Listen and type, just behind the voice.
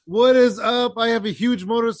What is up? I have a huge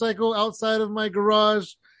motorcycle outside of my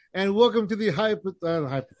garage, and welcome to the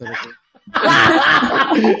hypothetical.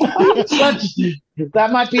 That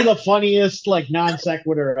might be the funniest non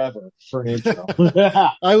sequitur ever for an intro.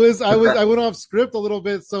 I went off script a little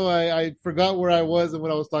bit, so I forgot where I was and what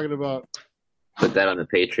I was talking about. Put that on the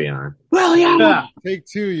Patreon. Yeah. Take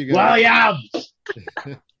two, you Well, guys.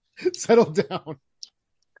 yeah. Settle down.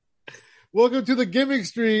 Welcome to the Gimmick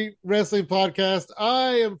Street Wrestling Podcast.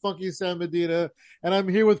 I am Funky Sam Medina, and I'm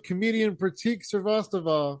here with comedian Pratik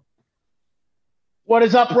Srivastava. What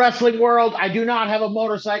is up, wrestling world? I do not have a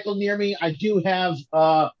motorcycle near me. I do have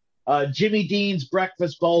Jimmy Dean's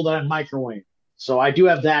breakfast bowl that I microwave. So I do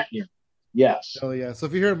have that near me. Yes. Oh yeah. So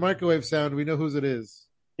if you hear a microwave sound, we know whose it is.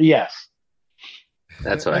 Yes.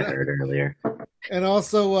 That's what I heard earlier. And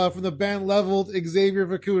also from the band Leveled, Xavier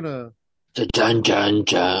Vicuna. Dun, dun,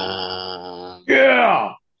 dun.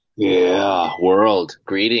 Yeah. Yeah. World.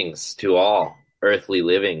 Greetings to all earthly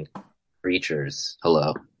living creatures.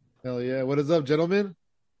 Hello. Hell yeah. What is up, gentlemen?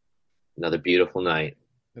 Another beautiful night.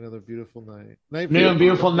 Another beautiful night.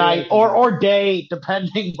 Beautiful night or day,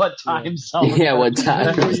 depending what time zone. Yeah, what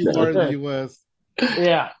time you are in the U.S.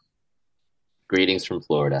 Yeah. Greetings from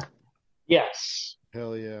Florida. Yes.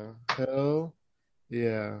 Hell yeah. Hell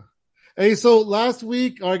yeah. Hey, so last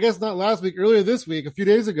week, or I guess not last week, earlier this week, a few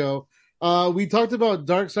days ago, we talked about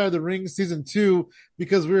Dark Side of the Ring Season 2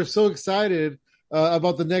 because we were so excited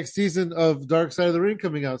about the next season of Dark Side of the Ring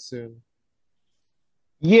coming out soon.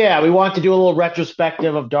 Yeah, we want to do a little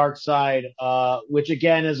retrospective of Dark Side, which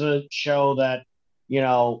again is a show that,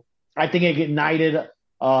 I think it ignited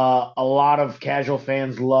a lot of casual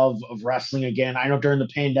fans' love of wrestling again. I know during the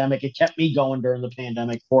pandemic, it kept me going during the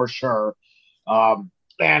pandemic for sure.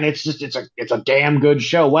 And it's a damn good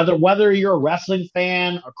show. Whether you're a wrestling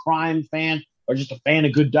fan, a crime fan, or just a fan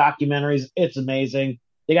of good documentaries, it's amazing.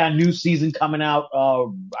 They got a new season coming out,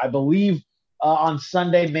 I believe, on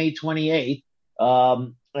Sunday, May 28th.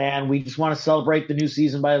 And we just want to celebrate the new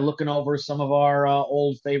season by looking over some of our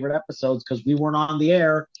old favorite episodes because we weren't on the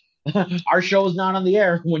air. Our show was not on the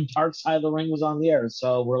air when Dark Side of the Ring was on the air.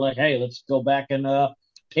 So we're like, hey, let's go back and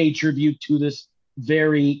pay tribute to this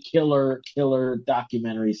very killer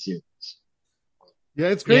documentary series. Yeah,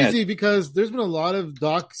 it's crazy because there's been a lot of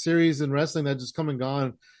doc series in wrestling that just come and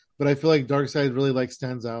gone, but I feel like Dark Side really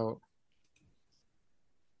stands out.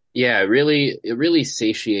 Yeah, it really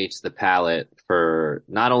satiates the palate for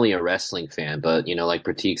not only a wrestling fan, but like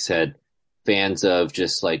Pratik said, fans of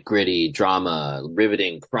just like gritty drama,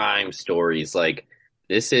 riveting crime stories. Like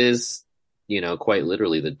this is, quite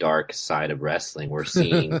literally the dark side of wrestling. We're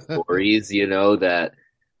seeing stories, that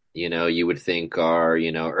you would think are,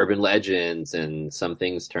 urban legends, and some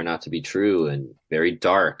things turn out to be true and very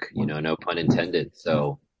dark, no pun intended.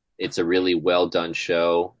 So it's a really well done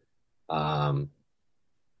show.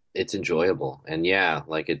 It's enjoyable. And yeah,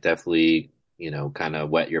 like it definitely, kind of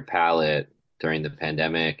whet your palate during the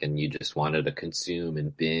pandemic and you just wanted to consume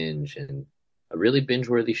and binge, and a really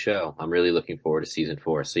binge-worthy show. I'm really looking forward to season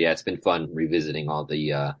 4. So yeah, it's been fun revisiting all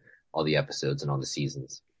the episodes and all the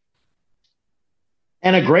seasons.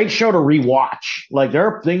 And a great show to rewatch. Like there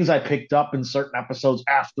are things I picked up in certain episodes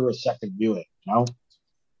after a second viewing,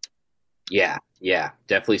 Yeah,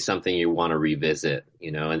 definitely something you want to revisit,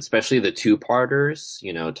 and especially the two-parters,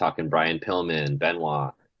 talking Brian Pillman,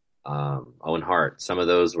 Benoit, Owen Hart. Some of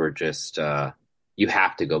those were just, you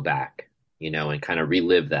have to go back, and kind of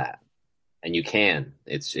relive that. And you can.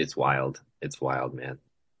 It's wild. It's wild, man.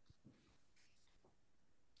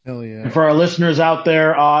 Hell yeah. And for our listeners out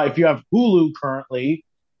there, if you have Hulu currently,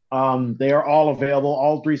 they are all available.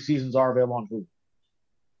 All 3 seasons are available on Hulu.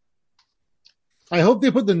 I hope they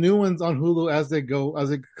put the new ones on Hulu as they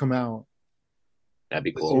come out. That'd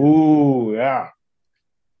be cool. Ooh, yeah.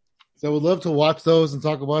 So I would love to watch those and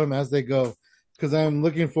talk about them as they go because I'm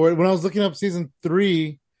looking for it. When I was looking up season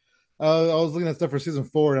 3, I was looking at stuff for season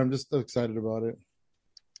 4, and I'm just so excited about it.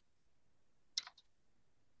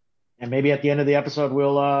 And maybe at the end of the episode,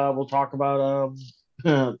 we'll talk about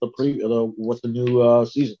what the new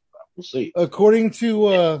season. We'll see. According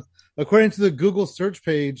to the Google search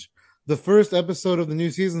page, the first episode of the new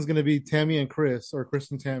season is going to be Tammy and Chris, or Chris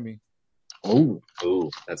and Tammy. Oh,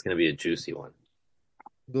 that's going to be a juicy one.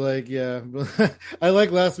 Like, yeah, I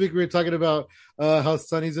like last week we were talking about how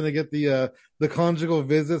Sunny's going to get the conjugal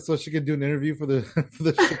visit so she can do an interview for the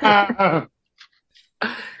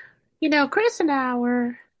show. Chris and I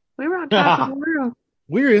we were on top of the world.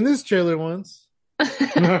 We were in this trailer once.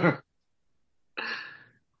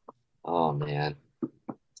 Oh man,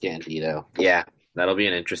 Candido. Yeah, that'll be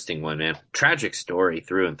an interesting one, man. Tragic story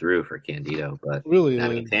through and through for Candido, but really, I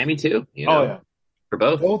mean Tammy too. Oh yeah. for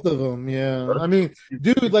both. Both of them, yeah. I mean,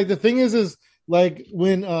 dude, like the thing is like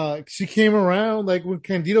when she came around, like when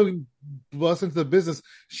Candido bust into the business,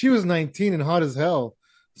 she was 19 and hot as hell.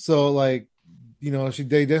 So like,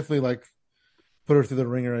 they definitely like put her through the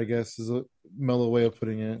ringer, I guess, is a mellow way of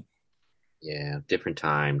putting it. Yeah, different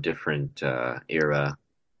time, different era.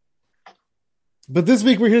 But this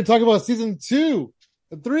week we're here to talk about season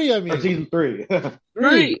three, I Or mean. season 3.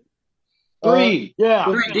 Three. Three. Yeah.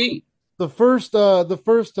 3D. The first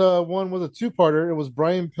one was a two-parter. It was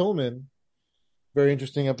Brian Pillman. Very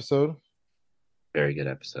interesting episode. Very good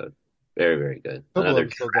episode. Very, very good. Couple Another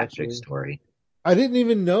episodes, tragic actually. story. I did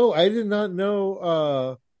not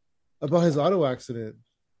know about his auto accident.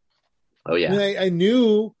 Oh yeah. I mean, I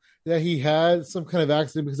knew that he had some kind of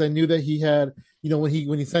accident because I knew that he had, when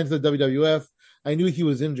he signed to the WWF, I knew he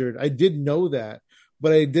was injured. I did know that,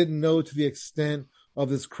 but I didn't know to the extent of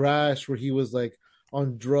this crash where he was like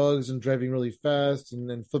on drugs and driving really fast and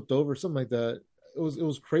then flipped over, something like that. It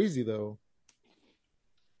was crazy though.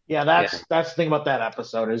 Yeah, Yeah. that's the thing about that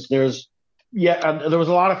episode is there was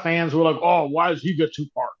a lot of fans who were like, oh, why does he get two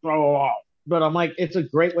parts? Oh, but I'm like, it's a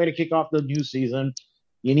great way to kick off the new season.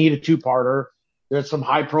 You need a two-parter. There's some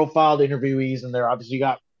high-profile interviewees in there. Obviously,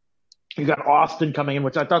 you got Austin coming in,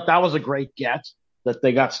 which I thought that was a great get that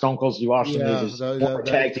they got Stone Cold Steve Austin as Yeah, his that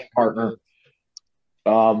tag team partner.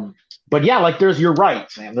 But yeah, like you're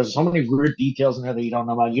right, Sam. There's so many weird details in there that you don't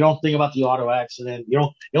know about. You don't think about the auto accident.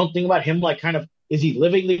 You don't think about him like kind of is he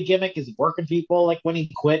living the gimmick? Is he working people like when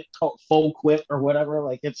he quit, full quit or whatever?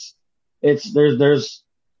 Like it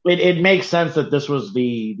makes sense that this was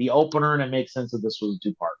the opener, and it makes sense that this was a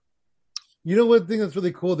two-part. One thing that's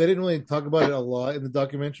really cool? They didn't really talk about it a lot in the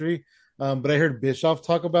documentary, but I heard Bischoff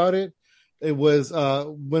talk about it. It was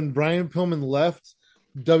when Brian Pillman left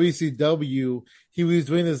WCW, he was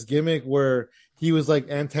doing this gimmick where he was like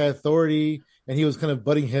anti-authority and he was kind of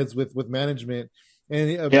butting heads with management.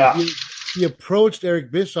 And he approached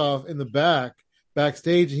Eric Bischoff in the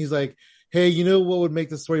backstage, and he's like, "Hey, what would make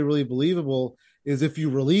this story really believable is if you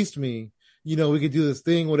released me. We could do this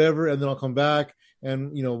thing, whatever, and then I'll come back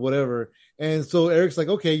and whatever." And so Eric's like,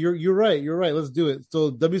 "Okay, you're right, let's do it." So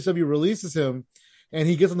WCW releases him, and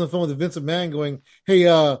he gets on the phone with Vince McMahon, going, "Hey,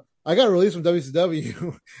 I got released from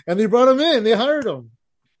WCW," and they brought him in. They hired him.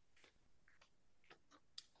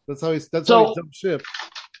 That's how he jumped ship.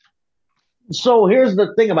 So here's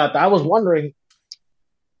the thing about that. I was wondering,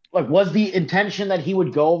 like, was the intention that he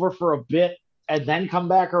would go over for a bit and then come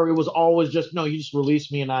back, or it was always just no, you just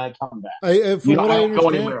release me and I come back? From what I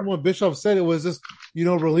understand, from what Bischoff said, it was just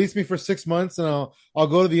release me for 6 months and I'll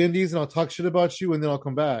go to the Indies and I'll talk shit about you and then I'll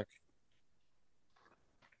come back.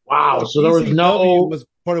 Wow, so there was was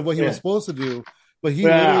part of what he was supposed to do, but he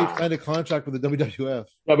literally signed a contract with the WWF.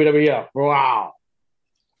 WWF, wow.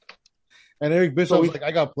 And Eric Bischoff was like,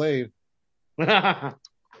 "I got played."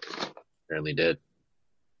 Apparently did.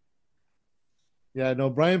 Yeah, no,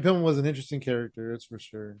 Brian Pillman was an interesting character, that's for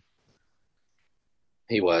sure.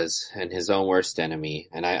 He was, and his own worst enemy.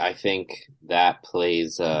 And I think that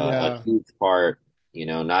plays a huge part,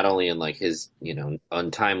 not only in like his,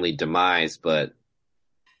 untimely demise, but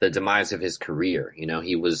the demise of his career.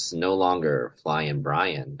 He was no longer Flying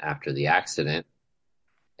Brian after the accident.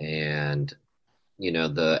 And,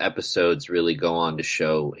 the episodes really go on to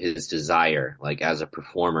show his desire, like as a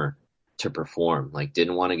performer, to perform. Like,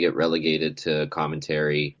 didn't want to get relegated to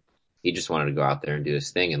commentary. He just wanted to go out there and do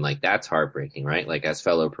his thing. And like, that's heartbreaking, right? Like as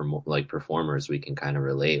fellow performers, we can kind of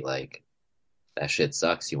relate. Like that shit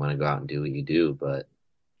sucks. You want to go out and do what you do, but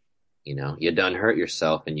you done hurt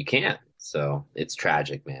yourself and you can't. So it's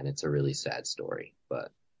tragic, man. It's a really sad story,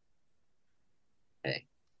 but hey.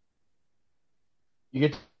 You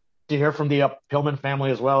get to hear from the Pillman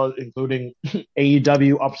family as well, including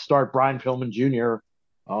AEW upstart Brian Pillman Jr.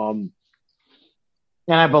 And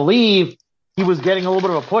I believe he was getting a little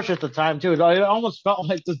bit of a push at the time too. It almost felt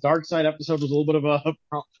like this Dark Side episode was a little bit of a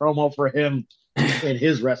promo for him in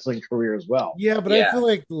his wrestling career as well. Yeah, but I feel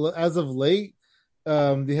like as of late, they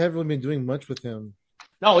haven't really been doing much with him.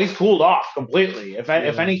 No, he's cooled off completely. If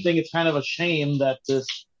anything, it's kind of a shame that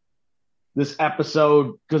this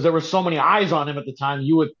episode, because there were so many eyes on him at the time,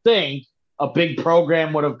 you would think a big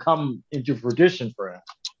program would have come into fruition for him.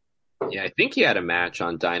 Yeah, I think he had a match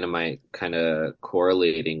on Dynamite kind of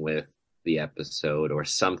correlating with the episode or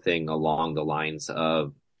something along the lines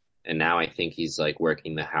of, and now I think he's like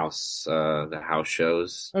working the house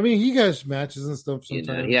shows. I mean, he has matches and stuff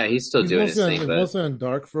sometimes. Yeah, he's still doing his thing. But mostly on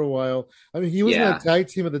Dark for a while. I mean, he was in a tag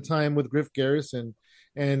team at the time with Griff Garrison,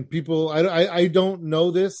 and people, I don't know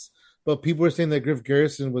this, but people were saying that Griff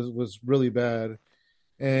Garrison was really bad,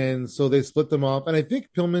 and so they split them off. And I think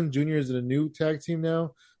Pillman Jr. is in a new tag team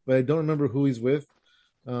now, but I don't remember who he's with.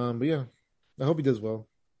 But yeah, I hope he does well.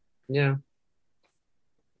 Yeah.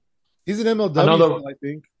 He's an MLW Another. still, I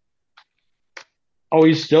think. Oh,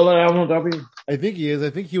 he's still at MLW. I think he is. I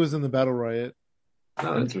think he was in the Battle Riot.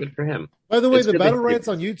 Oh, that's good for him. By the way, It's the good Battle that- Riot's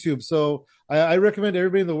on YouTube, so I recommend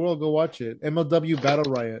everybody in the world go watch it. MLW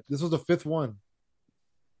Battle Riot. This was the 5th one.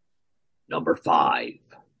 Number 5.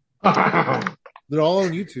 They're all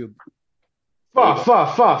on YouTube. Five.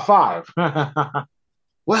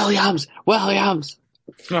 Williams.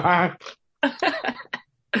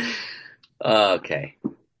 Okay.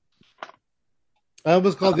 I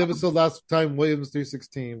almost called the episode last time Williams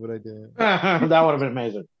 316, but I didn't. That would have been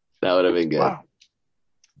amazing. That would have been good. Wow.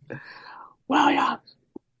 Williams.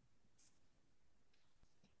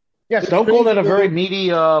 Yeah, Stone Cold had a very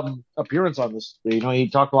meaty appearance on this. You know, he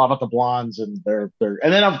talked a lot about the blondes and their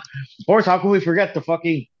and then of course, how can we forget the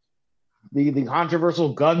fucking the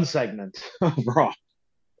controversial gun segment of Raw?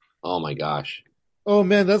 Oh my gosh. Oh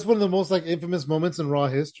man, that's one of the most like infamous moments in Raw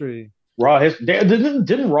history.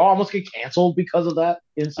 Didn't Raw almost get canceled because of that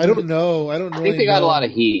incident? I don't know. I don't know. I think they got a lot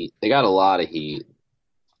of heat.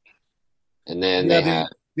 And then they had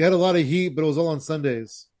a lot of heat, but it was all on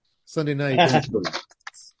Sundays, Sunday nights.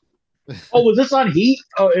 Oh, was this on Heat?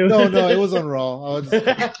 Oh, No, it was on Raw.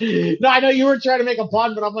 No, I know you were trying to make a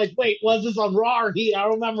pun, but I'm like, wait, was this on Raw or Heat? I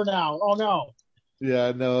don't remember now. Oh no.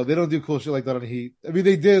 Yeah, no, they don't do cool shit like that on Heat. I mean,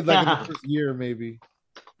 they did like in the first year, maybe.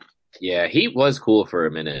 Yeah, Heat was cool for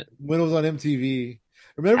a minute. When it was on MTV.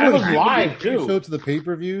 Remember that when was live too? Showed to the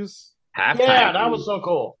pay-per-views? Halftime. Yeah, that was so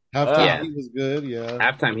cool. Halftime Heat was good, yeah.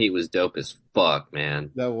 Halftime Heat was dope as fuck,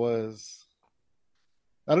 man. That was.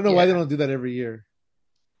 I don't know why they don't do that every year.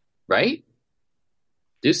 Right?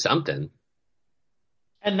 Do something.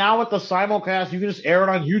 And now with the simulcast, you can just air it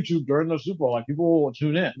on YouTube during the Super Bowl. Like people will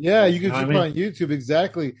tune in. Yeah, you can tune it on YouTube,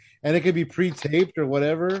 exactly. And it could be pre-taped or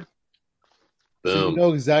whatever. Boom. So you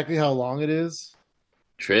know exactly how long it is.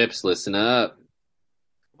 Trips, listen up.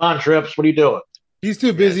 Come on, Trips, what are you doing? He's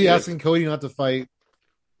too busy asking Cody not to fight.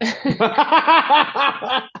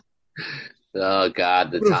 Oh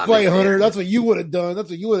God, the Tom fight, Hunter. That's what you would have done. That's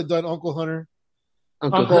what you would have done, Uncle Hunter.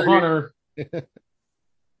 Uncle Hunter.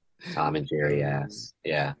 Tom and Jerry ass.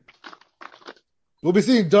 Yeah. We'll be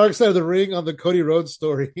seeing Dark Side of the Ring on the Cody Rhodes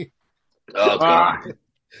story. Oh God.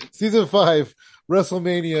 Season 5,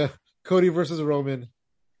 WrestleMania, Cody versus Roman.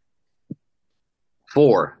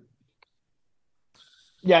 4.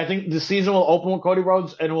 Yeah, I think the season will open with Cody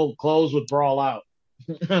Rhodes and will close with Brawl Out.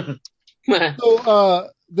 So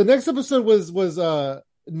the next episode was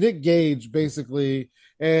Nick Gage basically,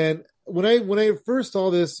 and when I first saw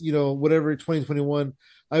this, you know, whatever 2021,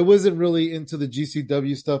 I wasn't really into the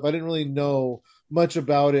GCW stuff. I didn't really know much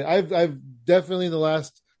about it. I've definitely in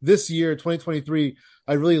this year 2023,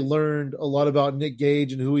 I really learned a lot about Nick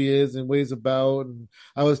Gage and who he is and what he's about. And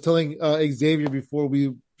I was telling Xavier before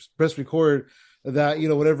we press record that, you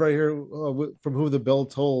know, whenever I hear from Who the Bell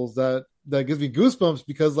Tolls, that gives me goosebumps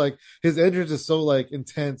because like his entrance is so like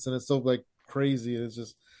intense and it's so like crazy and it's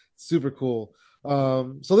just super cool.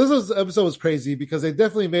 So this episode was crazy because they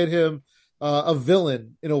definitely made him a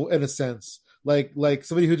villain in a sense, like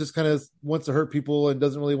somebody who just kind of wants to hurt people and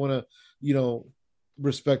doesn't really want to, you know,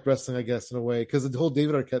 respect wrestling, I guess, in a way, because the whole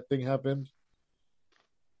David Arquette thing happened.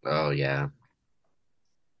 Oh yeah.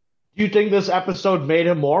 Do you think this episode made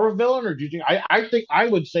him more of a villain, or do you think? I think I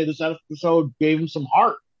would say this episode gave him some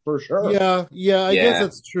heart for sure. Yeah, I guess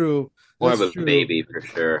that's true. More of a baby for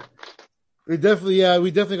sure. We definitely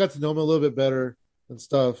got to know him a little bit better and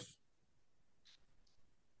stuff.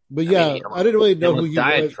 But yeah, I didn't really know who he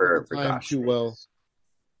was for time too well.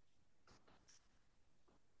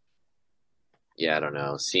 Yeah, I don't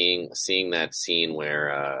know. Seeing that scene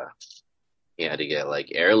where he had to get like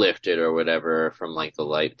airlifted or whatever from like the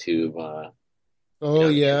light tube.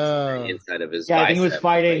 Inside of his. Yeah, I think he was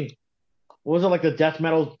fighting. Like, what was it, like the death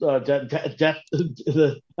metal? Not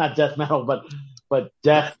death metal, but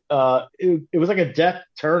death. It was like a death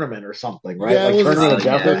tournament or something, right? Yeah, like it was tournament of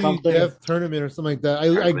death or something. Death tournament or something like that.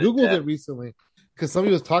 I googled it recently because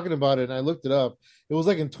somebody was talking about it and I looked it up. It was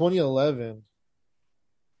like in 2011.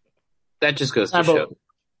 That just goes to show.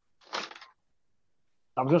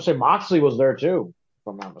 I was going to say Moxley was there too, if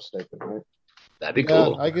I'm not mistaken, right? That'd be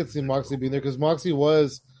cool. I could see Moxley being there because Moxley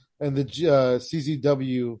was in the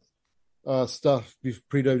CZW stuff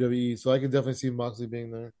pre WWE, so I can definitely see Moxley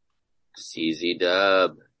being there. CZ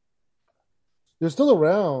Dub. They're still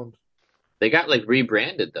around. They got like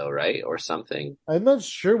rebranded though, right, or something. I'm not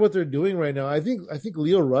sure what they're doing right now. I think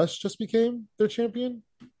Leo Rush just became their champion.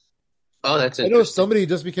 Oh, that's interesting. I know somebody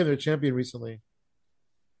just became their champion recently.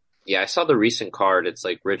 Yeah, I saw the recent card. It's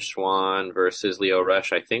like Rich Swann versus Leo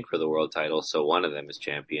Rush, I think, for the world title. So one of them is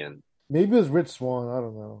champion. Maybe it was Rich Swann. I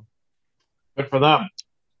don't know. Good for them.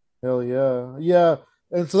 Hell yeah, yeah.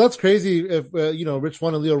 And so that's crazy if Rich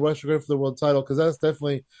Swann and Leo Rush are going for the world title because that's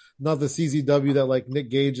definitely not the CZW that like Nick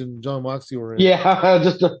Gage and John Moxley were in. Yeah,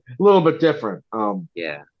 just a little bit different.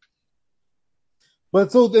 Yeah.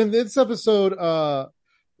 But so in this episode,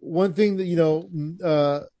 one thing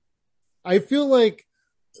that I feel like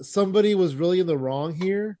somebody was really in the wrong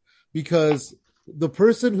here because the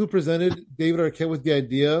person who presented David Arquette with the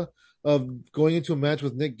idea of going into a match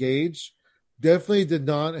with Nick Gage definitely did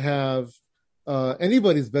not have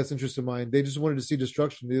anybody's best interest in mind. They just wanted to see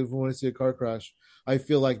destruction. They didn't want to see a car crash. I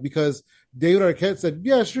feel like because David Arquette said,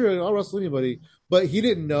 "Yeah, sure, I'll wrestle anybody," but he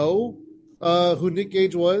didn't know who Nick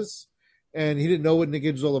Gage was, and he didn't know what Nick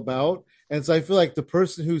Gage was all about. And so I feel like the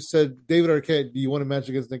person who said, "David Arquette, do you want a match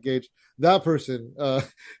against Nick Gage?" That person,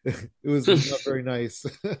 it was not very nice.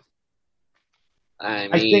 I I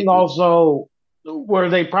mean, think also were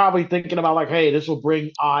they probably thinking about like, hey, this will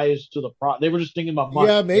bring eyes to the pro. They were just thinking about money.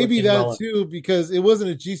 Yeah, They were maybe thinking that about like, too, because it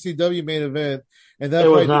wasn't a GCW main event, and it that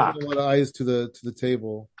was probably didn't not, bring a lot of eyes to the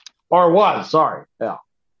table. or was sorry, yeah.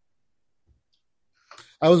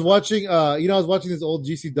 I was watching, I was watching these old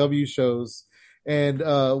GCW shows, and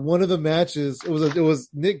one of the matches it was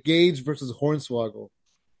Nick Gage versus Hornswoggle,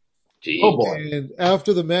 Oh geez. boy. and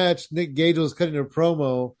after the match, Nick Gage was cutting a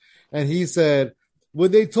promo, and he said,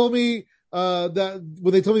 "When they told me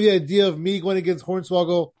the idea of me going against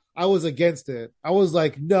Hornswoggle, I was against it. I was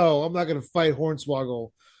like, no, I'm not going to fight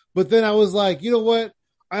Hornswoggle. But then I was like, you know what?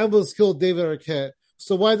 I almost killed David Arquette,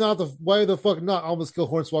 so why the fuck not almost kill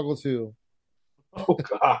Hornswoggle too? Oh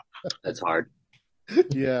god. That's hard.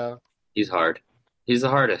 Yeah, He's hard. He's the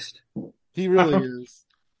hardest. he really is.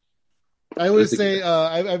 I It was always a good. say,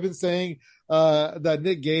 I've been saying that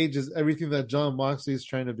Nick Gage is everything that John Moxley is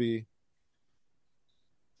trying to be.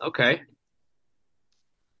 Okay.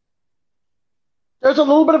 There's a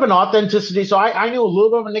little bit of an authenticity. So I knew a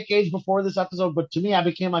little bit of Nick Cage before this episode, but to me, I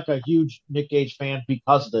became like a huge Nick Cage fan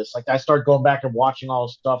because of this. Like I started going back and watching all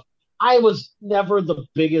this stuff. I was never the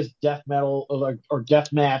biggest death metal or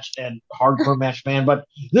death match and hardcore match fan, but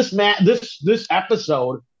this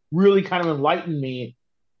episode really kind of enlightened me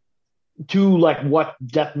to like what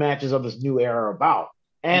death matches of this new era are about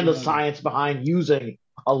and the Yeah, science behind using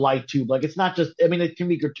a light tube. Like it's not just, I mean, it can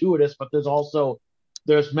be gratuitous, but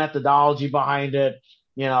there's methodology behind it,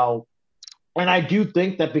 you know. And I do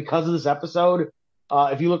think that because of this episode,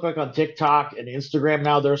 if you look like on TikTok and Instagram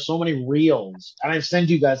now, there are so many reels, and I send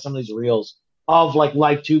you guys some of these reels of like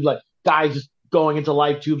light tube, like guys just going into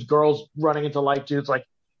light tubes, girls running into light tubes, like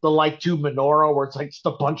the light tube menorah, where it's like just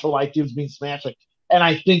a bunch of light tubes being smashed. Like, and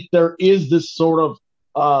I think there is this sort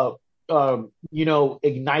of,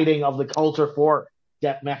 igniting of the culture for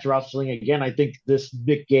deathmatch wrestling again. I think this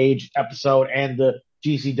Nick Gage episode and the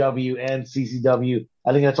GCW and CCW,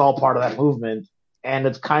 I think that's all part of that movement, and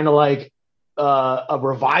it's kind of like a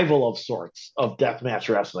revival of sorts of deathmatch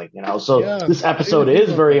wrestling. So yeah. this I didn't episode think is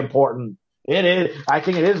about very that. important. It is. I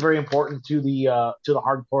think it is very important to the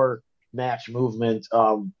hardcore match movement.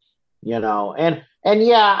 And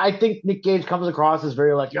yeah, I think Nick Gage comes across as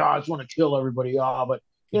very like, yeah, I just want to kill everybody. But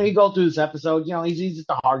you go through this episode, he's just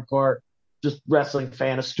a hardcore, just wrestling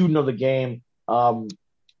fan, a student of the game.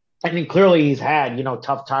 I mean, clearly he's had,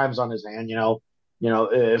 tough times on his hand.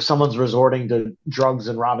 If someone's resorting to drugs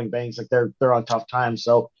and robbing banks, like they're on tough times.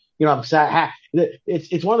 So, I'm sad.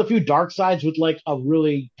 It's one of the few dark sides with like a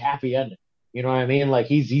really happy ending. You know what I mean? Like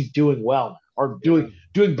he's doing well or Yeah,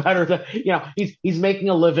 doing better than he's making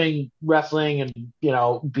a living wrestling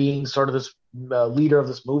and being sort of this leader of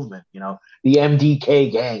this movement. The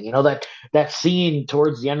MDK gang. That scene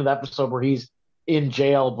towards the end of the episode where he's in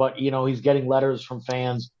jail, but he's getting letters from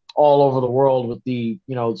fans all over the world with the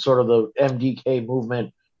sort of the MDK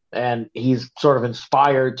movement, and he's sort of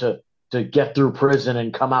inspired to get through prison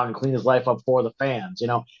and come out and clean his life up for the fans.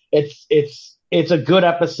 It's a good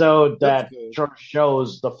episode that's that good. sort of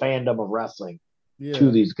shows the fandom of wrestling to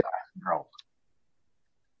Yeah. these guys and girls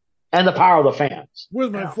and the power of the fans.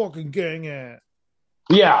 Where's my fucking gang at?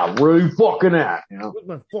 Yeah, where you fucking at? Where's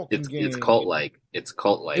my fucking It's gang? cult like. It's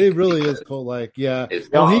cult It like really is because cult like, yeah. it's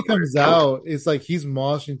And when he Yeah. comes out, it's like he's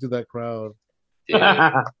moshing through that crowd. dude,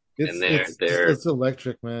 and It's they're it's they're it's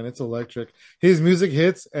electric, man. It's electric. His music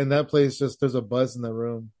hits, and that place just there's a buzz in the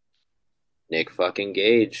room. Nick fucking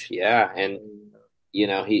Gage, yeah, and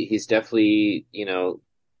he's definitely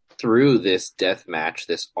through this death match,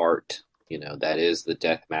 this art, that is the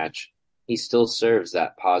death match. He still serves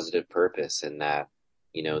that positive purpose and that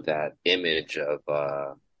that image of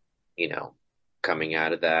you know coming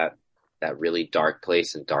out of that really dark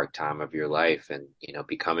place and dark time of your life, and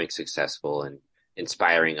becoming successful and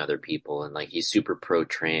inspiring other people. And like he's super pro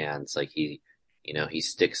trans, like he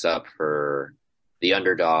sticks up for the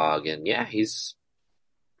underdog, and yeah, he's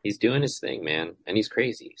doing his thing, man, and he's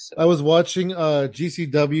crazy. I So was watching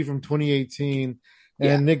GCW from 2018,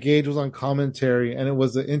 yeah, and Nick Gage was on commentary, and it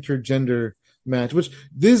was an intergender match. Which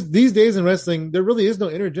these days in wrestling, there really is no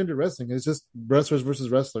intergender wrestling. It's just wrestlers versus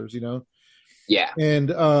wrestlers, you know. yeah, And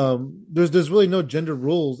there's really no gender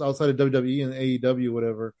rules outside of WWE and AEW,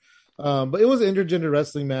 whatever. But it was an intergender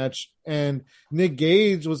wrestling match, and Nick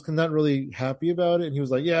Gage was not really happy about it. And he was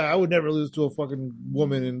like, "Yeah, I would never lose to a fucking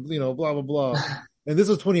woman," and blah blah blah. And this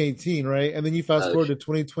was 2018, right? And then you fast forward to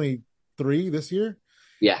 2023 this year,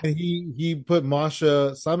 yeah. and he put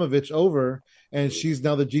Masha Samovich over, and she's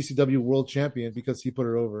now the GCW World Champion because he put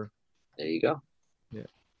her over. There you go. Yeah.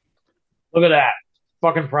 Look at that.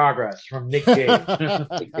 Fucking progress from Nick Gage.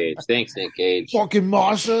 Nick Gage. Thanks, Nick Gage. Fucking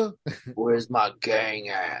Masha. Where's my gang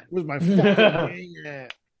at? Where's my fucking gang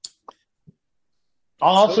at?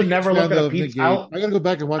 I'll also never look at a pizza. I gotta go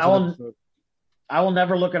back and watch that episode. I will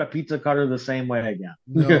never look at a pizza cutter the same way again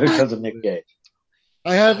because of Nick Gage.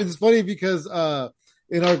 I have. It's funny because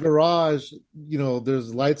in our garage,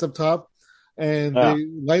 there's lights up top, and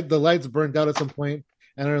the lights burned out at some point,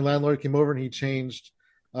 and our landlord came over and he changed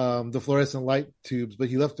the fluorescent light tubes, but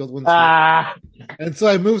he left the other ones. And so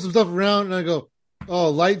I moved some stuff around, and I go, "Oh,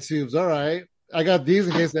 light tubes. All right, I got these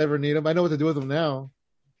in case I ever need them. I know what to do with them now."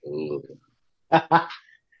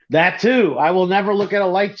 That too. I will never look at a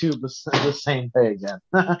light tube the same way again.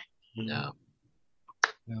 No.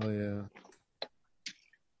 Hell yeah.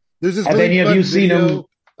 There's this Have really any of fun you seen video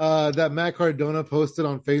him? that Matt Cardona posted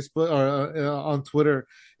on Facebook or on Twitter.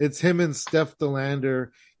 It's him and Steph DeLander,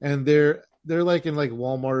 and they're like in like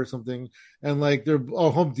Walmart or something, and like they're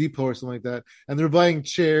Home Depot or something like that, and they're buying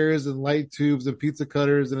chairs and light tubes and pizza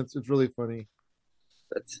cutters, and it's really funny.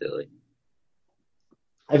 That's silly.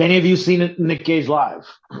 Have any of you seen it, Nick Gage live?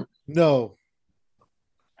 No.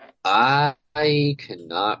 I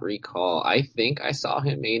cannot recall. I think I saw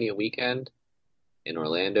him Mania weekend in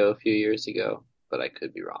Orlando a few years ago, but I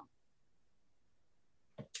could be wrong.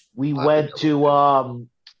 We went to one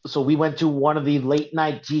of the late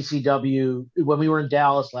night GCW when we were in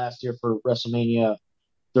Dallas last year for WrestleMania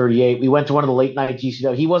 38. We went to one of the late night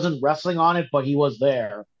GCW. He wasn't wrestling on it, but he was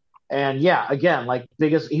there. And yeah, again, like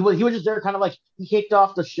he was just there, kind of like he kicked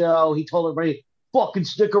off the show. He told everybody, "Fucking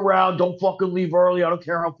stick around, don't fucking leave early. I don't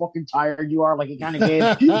care how fucking tired you are." Like he kind of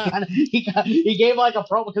gave he gave like a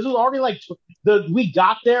promo because it was already like we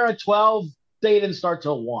got there at 12. They didn't start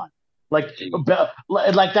till 1. Like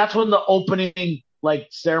that's when the opening like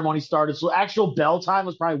ceremony started. So actual bell time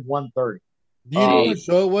was probably 1:30. Do you know what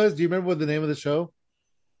show it was? Do you remember what the name of the show?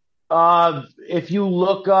 If you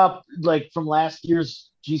look up like from last year's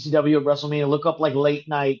GCW at WrestleMania, look up like late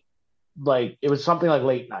night, like it was something like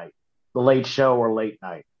late night, the late show or late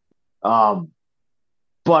night.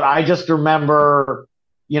 But I just remember,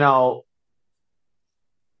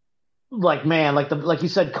 like man, like you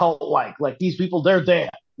said, cult like these people, they're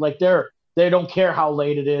there, like they don't care how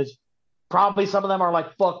late it is. Probably some of them are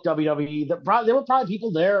like fuck WWE. There were probably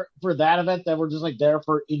people there for that event that were just like there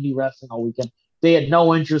for indie wrestling all weekend. They had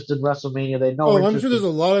no interest in WrestleMania. They had no interest. I'm sure there's a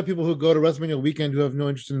lot of people who go to WrestleMania weekend who have no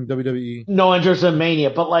interest in WWE. No interest in Mania,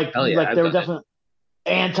 but like they were done definitely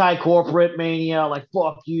anti-corporate Mania, like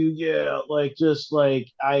fuck you, yeah, like just like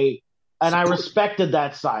I respected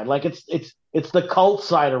that side. Like it's the cult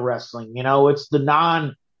side of wrestling, it's the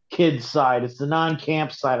non-kid side, it's the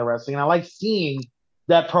non-camp side of wrestling, and I like seeing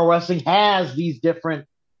that pro wrestling has these different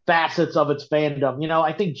facets of its fandom.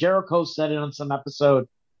 I think Jericho said it on some episode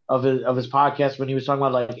of his podcast when he was talking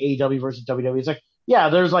about like AEW versus WWE. It's like, yeah,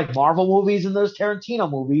 there's like Marvel movies and there's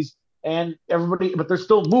Tarantino movies and everybody, but they're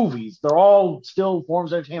still movies. They're all still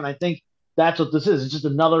forms of entertainment. I think that's what this is. It's just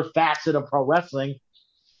another facet of pro wrestling.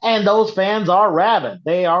 And those fans are rabid.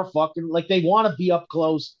 They are fucking like they want to be up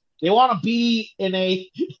close. They want to be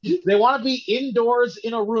they want to be indoors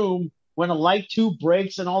in a room when a light tube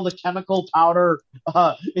breaks and all the chemical powder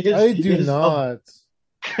I do not.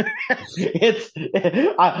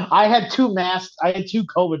 I had 2 masks. I had 2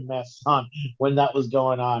 COVID masks on when that was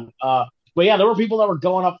going on. But yeah, there were people that were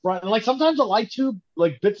going up front, and like sometimes the light tube,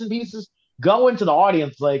 like bits and pieces, go into the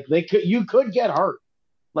audience. Like you could get hurt.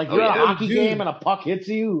 Like you're at a hockey game and a puck hits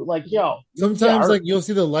you. Like sometimes like you'll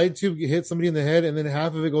see the light tube hit somebody in the head, and then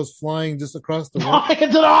half of it goes flying just across the room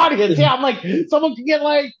into the audience. Yeah, I'm like someone could get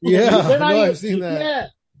like I've seen that. Yeah.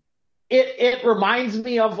 It reminds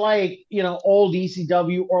me of like, old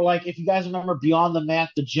ECW or like if you guys remember Beyond the Mat,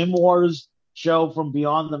 the Gym Wars show from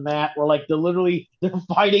beyond the mat where like they're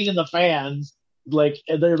fighting in the fans, like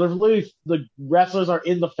they're literally the wrestlers are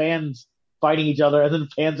in the fans fighting each other, and then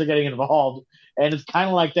fans are getting involved, and it's kind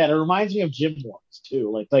of like that. It reminds me of Gym Wars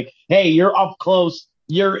too, like hey, you're up close,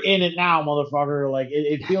 you're in it now, motherfucker. Like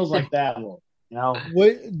it feels like that, you know.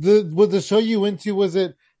 What the show you went to, was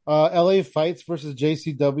it LA Fights versus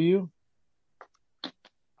JCW?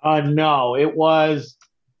 No, it was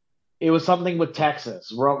something with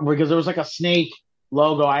Texas because there was like a snake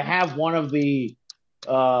logo. Um, one of the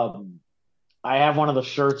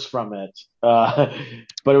shirts from it. But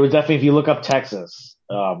it was definitely, if you look up Texas,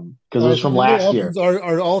 because it was So from the other last year. options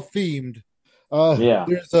are all themed. Yeah,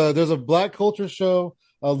 There's a black culture show,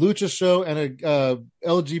 a lucha show, and a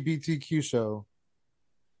LGBTQ show.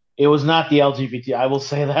 it was not the LGBT. I will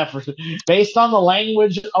say that based on the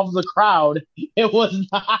language of the crowd, it was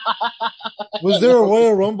not. Was there a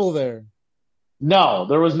Royal Rumble there? No,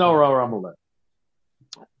 there was no Royal Rumble there.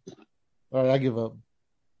 All right, I give up.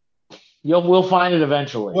 We'll find it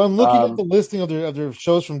eventually. Well, I'm looking at the listing of their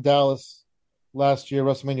shows from Dallas last year,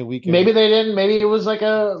 WrestleMania weekend. Maybe they didn't. Maybe it was like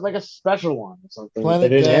a special one or something.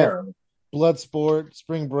 Planet They didn't Death, air. Bloodsport,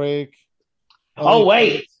 Spring Break. Oh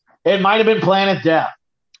wait, it might have been Planet Death.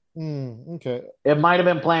 Okay. It might have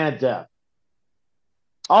been Planet Death.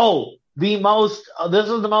 Oh, this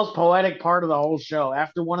is the most poetic part of the whole show.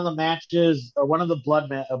 After one of the matches, or one of the blood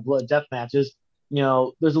death matches,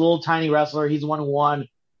 there's a little tiny wrestler. He's the one who won.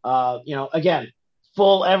 Again,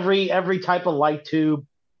 full every type of light tube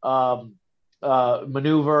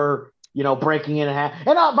maneuver. Breaking in half.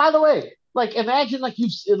 And by the way, like imagine like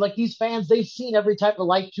these fans, they've seen every type of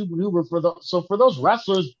light tube maneuver so for those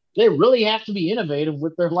wrestlers, they really have to be innovative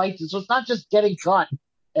with their lights. So it's not just getting cut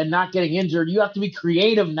and not getting injured. You have to be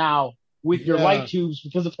creative now with your light tubes,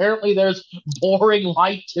 because apparently there's boring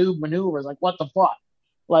light tube maneuvers. Like, what the fuck?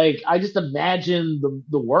 Like, I just imagine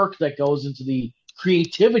the work that goes into the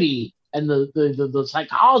creativity and the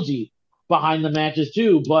psychology behind the matches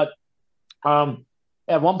too. But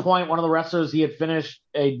at one point, one of the wrestlers, he had finished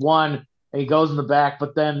a one, and he goes in the back,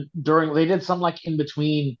 but then they did some like in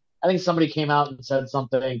between. I think somebody came out and said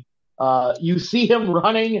something. You see him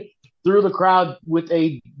running through the crowd with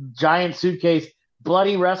a giant suitcase.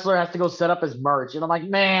 Bloody wrestler has to go set up his merch. And I'm like,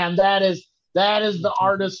 man, that is the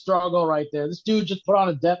artist struggle right there. This dude just put on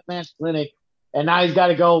a deathmatch clinic, and now he's got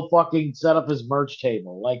to go fucking set up his merch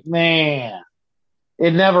table. Like, man,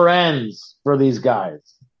 it never ends for these guys.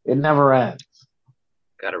 It never ends.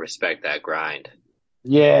 Gotta respect that grind.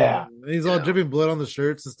 Yeah. He's all dripping blood on the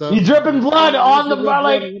shirts and stuff. He's dripping blood on the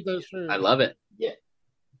like. I love it. Yeah.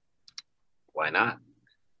 Why not?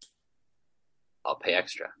 I'll pay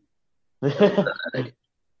extra.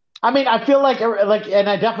 I mean, I feel like, and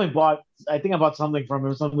I definitely I think I bought something from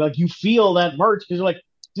him. Something like, you feel that merch because you're like,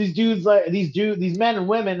 these men and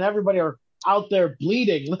women, everybody are out there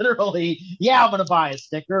bleeding, literally. Yeah, I'm gonna buy a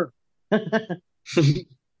sticker.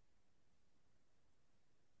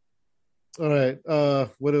 All right.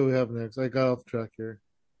 What do we have next? I got off track here.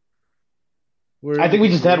 I think we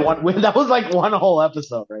just had one. That was like one whole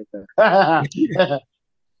episode right there.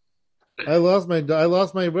 I lost my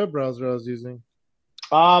web browser I was using.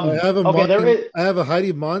 I have a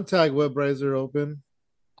Heidi Montag web browser open.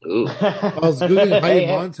 Ooh. I was googling Heidi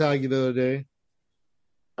Montag the other day.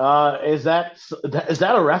 Is that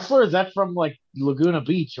a wrestler? Is that from like Laguna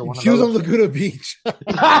Beach or one? She was on Laguna Beach.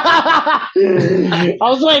 I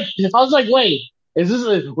was like, wait,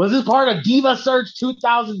 was this part of Diva Search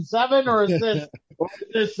 2007 or is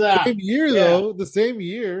this same year though? The same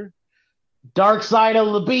year. Dark Side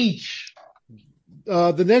of the Beach.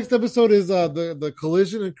 The next episode is the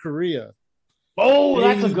Collision in Korea. Oh,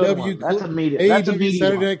 that's a good one. That's immediate. That's AEW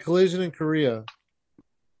Saturday Night Collision in Korea.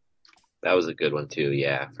 That was a good one too.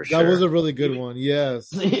 Yeah, for sure. That was a really good one. Yes.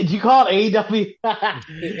 Did you call it AEW?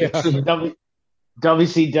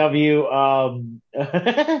 WCW.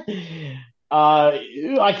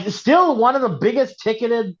 Like still one of the biggest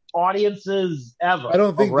ticketed audiences ever. I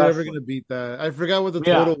don't think they're ever going to beat that. I forgot what the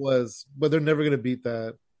total was, but they're never going to beat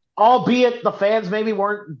that. Albeit the fans maybe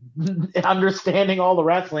weren't understanding all the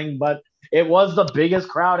wrestling, but it was the biggest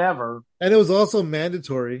crowd ever. And it was also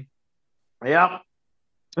mandatory. Yep.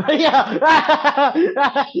 Yeah.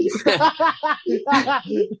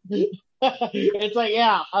 It's like,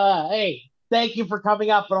 hey, thank you for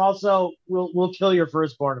coming up, but also we'll kill your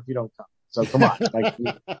firstborn if you don't come. So come on. Like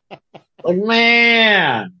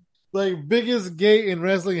man. Like biggest gate in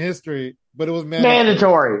wrestling history, but it was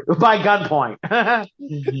mandatory by gunpoint.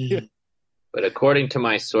 But according to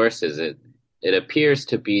my sources, it appears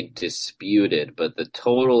to be disputed, but the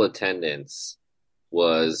total attendance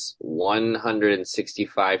was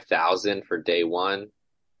 165,000 for day one,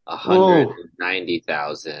 Whoa.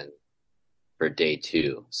 190,000 for day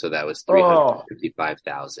two. So that was Oh,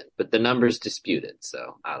 355,000. But the number's disputed,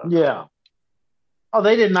 so I don't know. yeah. Oh,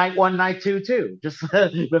 they did night one, night two too, just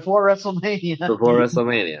before WrestleMania. Before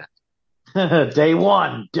WrestleMania. Day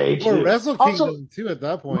one, day Or two. Wrestle Also, Kingdom too at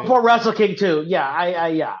that point. before Wrestle King too. Yeah,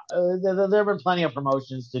 yeah. There have been plenty of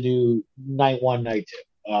promotions to do night one, night two.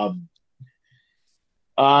 Okay.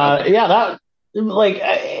 Yeah, that like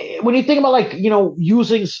when you think about like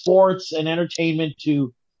using sports and entertainment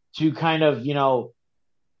to kind of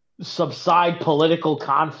subside political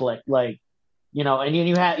conflict, like and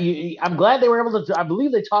you had I'm glad they were able to. I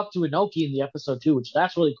believe they talked to Inoki in the episode too, which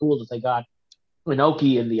that's really cool that they got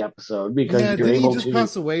Inoki in the episode because Yeah, you're didn't he able just to.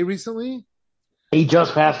 pass away recently? He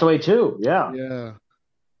just passed away too. Yeah, Yeah.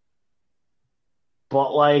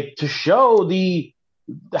 but like to show the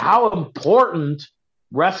how important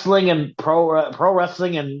wrestling and pro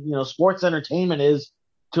wrestling and sports entertainment is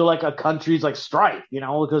to like a country's like strife,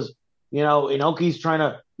 because Inoki's trying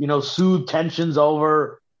to soothe tensions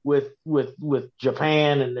over with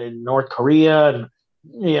Japan and North Korea, and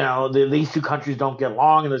these two countries don't get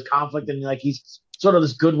along and there's conflict, and like he's sort of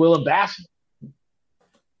this goodwill ambassador.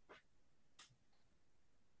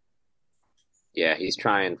 Yeah, he's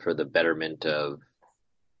trying for the betterment of,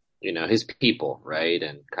 his people, right?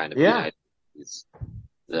 And kind of Yeah. unite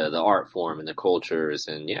the art form and the cultures.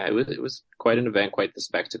 And yeah, it was quite an event, quite the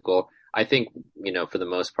spectacle. I think, for the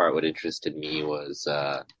most part, what interested me was,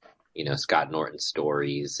 Scott Norton's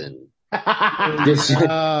stories and just,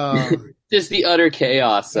 Yeah. just the utter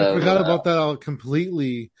chaos I of, forgot about that all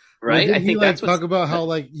completely. Like, right? I didn't he think like that's what's, talk about how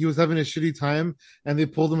like he was having a shitty time and they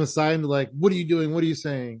pulled him aside and like, what are you doing? What are you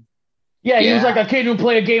saying? Yeah, he was yeah, like, I can't even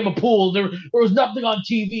play a game of pool. There was nothing on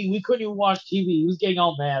TV. We couldn't even watch TV. He was getting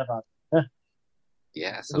all mad about it.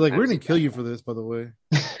 yeah, They're like, we're sometimes gonna you kill got you for this, by the way.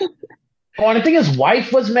 Oh, and I think his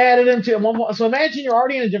wife was mad at him too. So imagine you're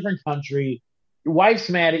already in a different country. Your wife's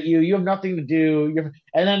mad at you. You have nothing to do.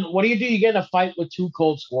 And then what do? You get in a fight with two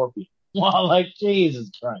cold scorpions. Well, like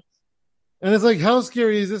Jesus Christ. And it's like, how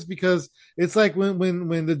scary is this? Because it's like when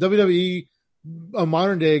the WWE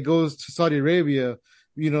modern day goes to Saudi Arabia,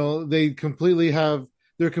 they they're completely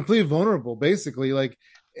vulnerable, basically. Like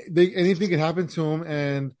anything could happen to them,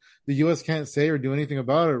 and the U.S. can't say or do anything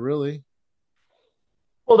about it, really.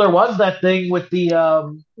 Well, there was that thing with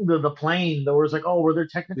the plane. There was like, oh, were there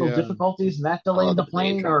technical Yeah. difficulties and that oh, delayed the the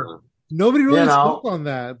plane plane, or drama. Nobody you really spoke know, on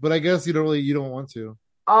that, but I guess you don't want to.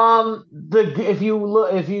 if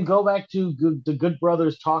you go back to the Good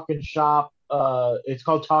Brothers Talking Shop, it's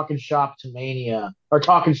called Talking Shop to Mania or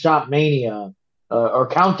Talking Shop Mania, or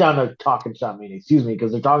Countdown to Talking Shop Mania. Excuse me,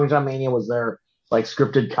 because the Talking Shop Mania was their like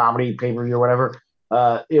scripted comedy pay per view or whatever.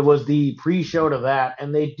 It was the pre-show to that,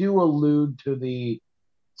 and they do allude to the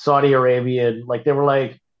Saudi Arabian. Like they were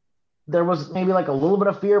like there was maybe like a little bit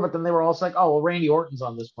of fear, but then they were also like, oh well, Randy Orton's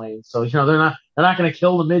on this plane, so they're not going to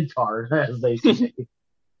kill the mid card as they say.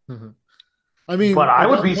 I But mean, I at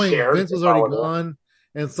would that be point, scared Vince if was I already was. gone,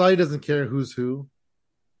 and Saudi doesn't care who's who.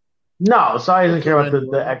 No, so I didn't Especially care about Randy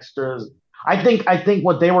the Orton. extras. I think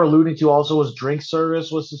what they were alluding to also was drink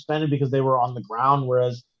service was suspended because they were on the ground,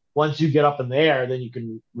 whereas once you get up in the air, then you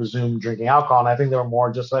can resume drinking alcohol. And I think they were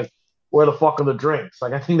more just like, where the fuck are the drinks?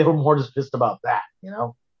 Like I think they were more just pissed about that.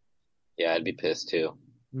 Yeah, I'd be pissed too.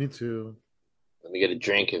 Me too. Let me get a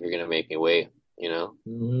drink if you're gonna make me wait.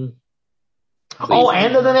 Mm-hmm. Please. Oh,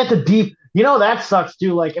 and then at the deep, that sucks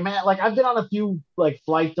too. Like, man, like I've been on a few like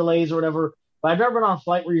flight delays or whatever, but I've never been on a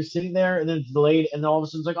flight where you're sitting there and then it's delayed, and then all of a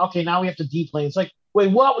sudden it's like, okay, now we have to deplane. It's like,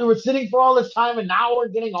 wait, what? We were sitting for all this time and now we're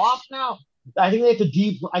getting off now. I think they have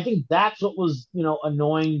to I think that's what was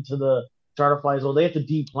annoying to the charter flights. Well, they have to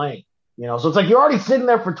deplane. So it's like you're already sitting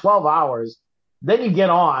there for 12 hours, then you get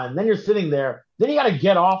on, then you're sitting there, then you got to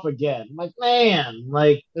get off again. I'm like, man,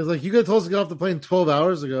 like, It's like you could have told us to get off the plane 12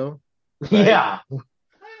 hours ago. Right? yeah.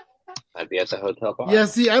 I'd be at the hotel bar. Yeah,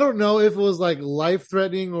 see, I don't know if it was like life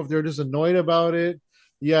threatening or if they're just annoyed about it.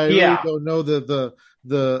 Yeah, I really Yeah. don't know the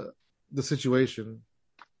situation.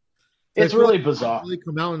 It's I feel really like bizarre. they really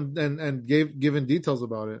come out and given details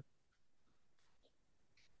about it.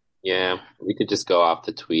 Yeah, we could just go off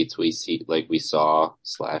the tweets we saw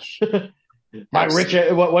slash. My rich,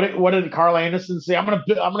 what did Carl Anderson say? I'm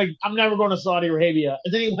never going to Saudi Arabia.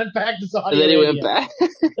 And then he went back to Saudi And then he Arabia.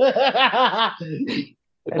 went back.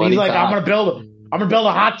 And he's like, I'm gonna build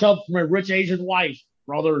a hot tub for my rich Asian wife,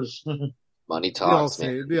 brothers. Money They all talks,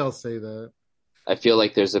 man. say that. I feel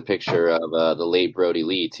like there's a picture of the late Brody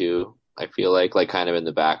Lee too I feel like kind of in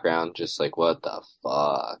the background, just like what the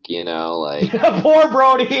fuck, like Poor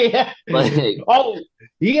Brody. like Oh,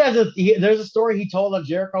 there's a story he told of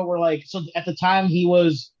Jericho where so at the time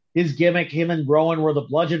his gimmick, him and Rowan were the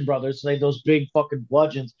Bludgeon Brothers, so they had those big fucking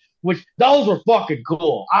bludgeons, which those were fucking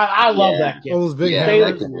cool. I love yeah, that All gimmick. those big yeah, They that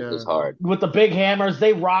hammers. gimmick Yeah. was hard. with the big hammers,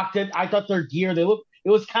 they rocked it. I thought their gear, it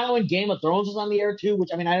was kind of when Game of Thrones was on the air too, which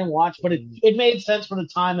I mean I didn't watch, but it made sense for the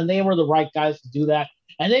time, and they were the right guys to do that.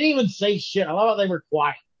 And they didn't even say shit. I love how they were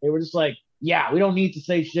quiet. They were just like, yeah, we don't need to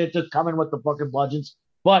say shit. Just come in with the fucking bludgeons.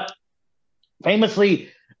 But famously,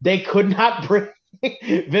 they could not bring.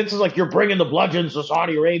 Vince was like, "You're bringing the bludgeons to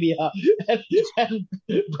Saudi Arabia," and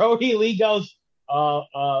Brody Lee goes,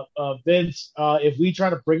 "Vince, if we try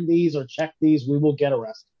to bring these or check these, we will get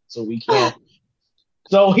arrested. So we can't."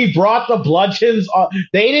 So he brought the bludgeons.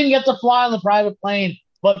 They didn't get to fly on the private plane,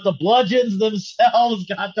 but the bludgeons themselves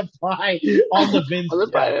got to fly on the Vince On the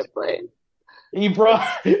jet. private plane. He brought.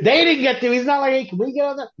 They didn't get to. He's not like, hey, can we get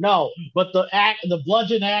on there? No, but the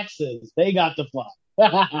bludgeon axes, they got to fly.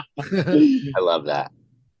 I love that.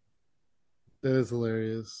 That is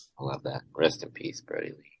hilarious. I love that. Rest in peace, Brody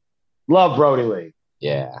Lee. Love Brody Lee.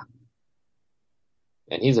 Yeah.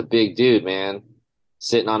 And he's a big dude, man.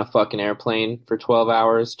 Sitting on a fucking airplane for 12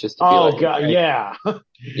 hours just to be Oh like, god, hey, yeah.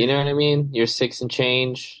 you know what I mean? You're six and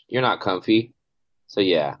change. You're not comfy. So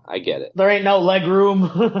yeah, I get it. There ain't no leg room.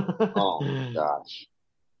 Oh gosh.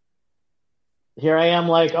 Here I am,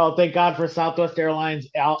 like, oh, thank God for Southwest Airlines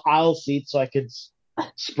aisle seats, so I could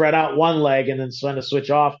spread out one leg and then trying to switch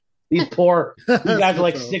off. These guys are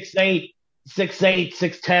like 6'8", 6'8",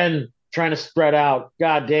 6'10", trying to spread out.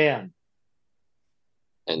 God damn.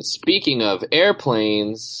 And speaking of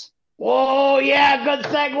airplanes, Oh yeah, good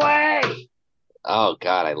segue. oh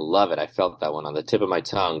god, I love it. I felt that one on the tip of my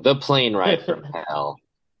tongue. The plane ride from hell.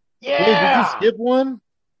 Wait, did you Yeah, skip one?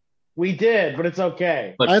 we did, but it's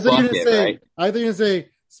okay. But I thought you fuck were it, gonna say. right? I thought you were gonna say.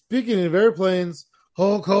 Speaking of airplanes,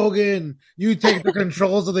 Hulk Hogan, you take the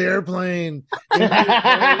controls of the airplane and you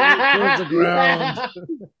towards the ground.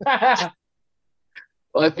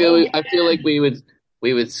 Well, I feel like we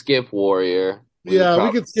would skip Warrior. Yeah,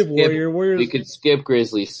 we could skip Warrior. Warriors. We could skip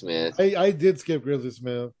Grizzly Smith. I did skip Grizzly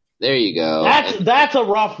Smith. There you go. That's a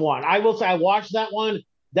rough one. I will say I watched that one.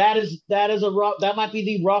 That is a rough. That might be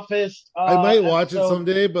the roughest. I might watch episode. it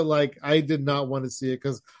someday, but like I did not want to see it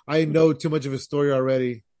because I know too much of his story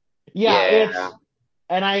already. Yeah.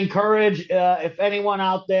 And I encourage if anyone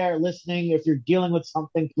out there listening, if you're dealing with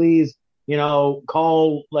something, please,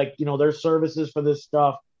 call their services for this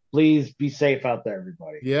stuff. Please be safe out there,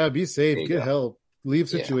 everybody. Yeah, be safe, get go. help, leave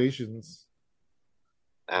situations.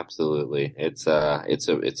 Absolutely. It's a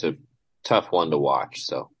tough one to watch.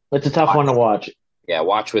 So it's a tough one to watch. Yeah,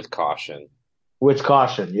 watch with caution. With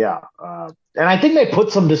caution, yeah. And I think they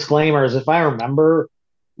put some disclaimers, if I remember,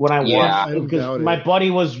 when I watched it, because my buddy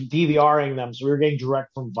was DVRing them, so we were getting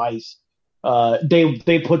direct from Vice. They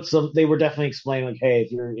were definitely explaining, like, hey,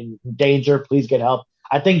 if you're in danger, please get help.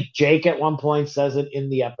 I think Jake at one point says it in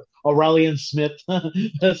the episode. Aurelian Smith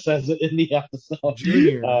says it in the episode.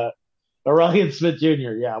 Junior. Aurelian Smith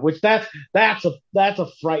Jr. Yeah, which that's a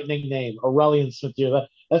frightening name, Aurelian Smith Jr.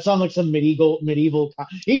 That sounds like some medieval.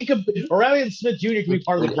 Aurelian Smith Jr. could be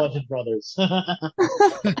part of the Bludgeon Brothers.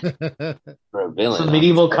 For a villain, some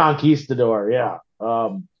medieval conquistador. Yeah.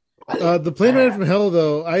 The plane ride from hell,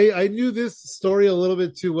 though. I knew this story a little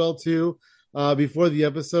bit too well too before the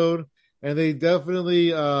episode, and they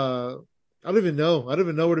definitely. I don't even know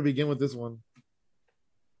where to begin with this one.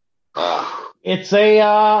 It's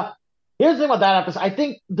a. Here's the thing about that episode. I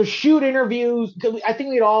think the shoot interviews, I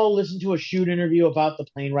think we'd all listened to a shoot interview about the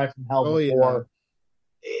plane ride from hell before.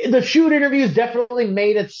 Yeah. The shoot interviews definitely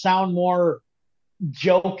made it sound more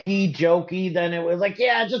jokey than it was like,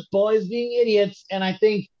 yeah, just boys being idiots. And I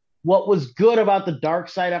think what was good about the Dark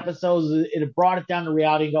Side episodes is it brought it down to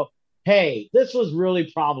reality and go, hey, this was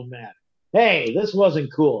really problematic. Hey, this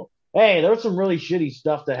wasn't cool. Hey, there was some really shitty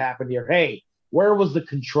stuff that happened here. Hey, where was the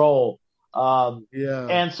control?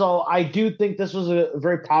 And so I do think this was a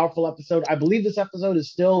very powerful episode. I believe this episode is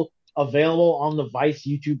still available on the Vice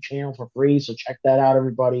YouTube channel for free, so check that out,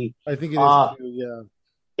 everybody. I think it is too, yeah.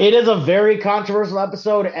 It is a very controversial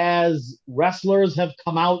episode, as wrestlers have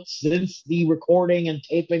come out since the recording and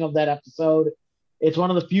taping of that episode. It's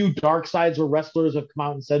one of the few dark sides where wrestlers have come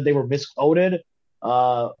out and said they were misquoted,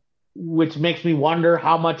 which makes me wonder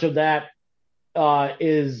how much of that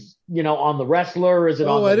is on the wrestler? Is it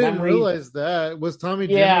on the I didn't memory? realize that. Was Tommy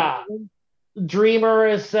Dreamer? Yeah. Dreamer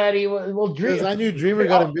has said he was. Well, because I knew Dreamer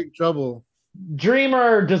got in big trouble.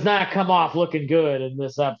 Dreamer does not come off looking good in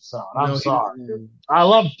this episode. I'm sorry. I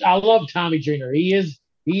love Tommy Dreamer. He is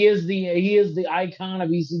He is the icon of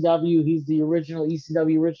ECW. He's the original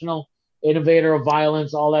ECW original innovator of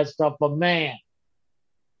violence, all that stuff. But man,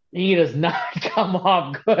 he does not come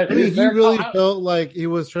off I mean, good. he really felt like he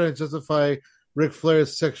was trying to justify Ric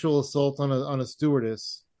Flair's sexual assault on a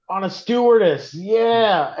stewardess. On a stewardess,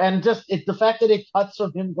 yeah, and just the fact that it cuts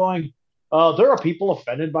from him going, there are people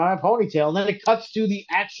offended by a ponytail, and then it cuts to the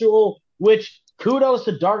actual, which kudos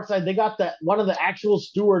to Darkseid, they got that one of the actual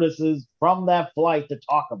stewardesses from that flight to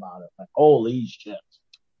talk about it. Like, holy shit,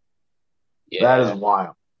 Yeah. that is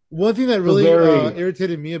wild. One thing that really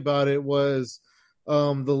irritated me about it was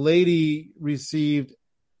the lady received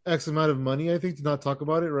X amount of money, I think, to not talk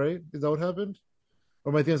about it, right? Is that what happened?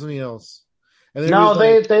 Or am I thinking of something else? And then No,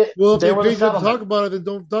 they well, if they they were paid the them to talk about it, then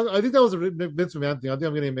don't talk. I think that was a Vince McMahon thing. I think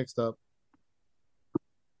I'm getting mixed up.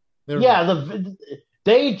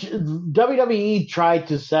 WWE tried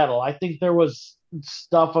to settle. I think there was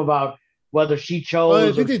stuff about whether she chose. Well,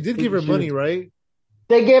 I think they did give her money, right?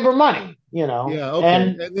 They gave her money, you know. Yeah, okay.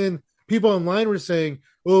 And then people online were saying,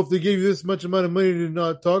 "Oh, if they gave you this much amount of money to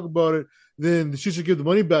not talk about it, then she should give the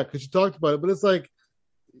money back because she talked about it." But it's like,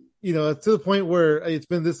 you know, to the point where it's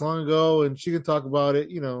been this long ago and she can talk about it,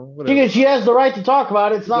 you know, whatever. She has the right to talk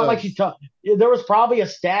about it. It's not like she talked. There was probably a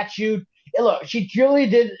statute. Look, she really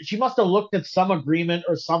did. She must have looked at some agreement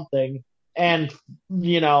or something. And,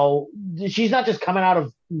 you know, she's not just coming out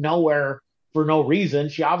of nowhere for no reason.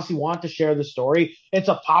 She obviously wanted to share the story. It's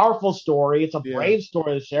a powerful story. It's a brave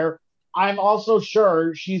story to share. I'm also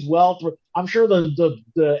sure she's I'm sure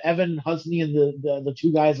the Evan Husney and the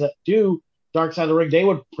two guys that do Dark Side of the Ring, they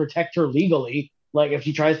would protect her legally. Like if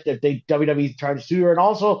WWE tried to sue her. And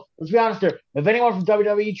also, let's be honest here, if anyone from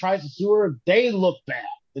WWE tries to sue her, they look bad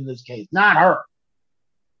in this case, not her.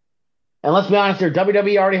 And let's be honest here,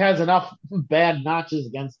 WWE already has enough bad notches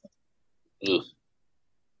against them.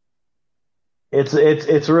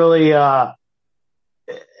 It's really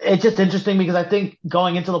it's just interesting because I think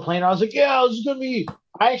going into the plane, I was like, yeah, this is gonna be.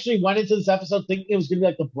 I actually went into this episode thinking it was gonna be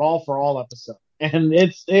like the Brawl for All episode, and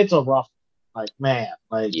it's a rough, like man,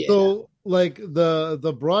 like so like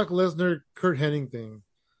the Brock Lesnar Kurt Hennig thing,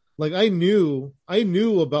 like I knew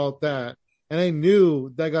about that, and I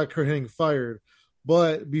knew that got Kurt Hennig fired,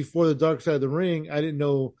 but before the Dark Side of the Ring, I didn't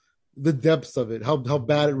know the depths of it, how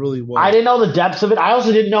bad it really was. I didn't know the depths of it. I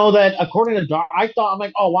also didn't know that according to Dark, I'm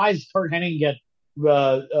like, oh, why is Kurt Hennig get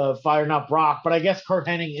fired, not Brock? But I guess Kurt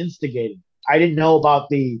Hennig instigated. I didn't know about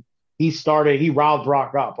he riled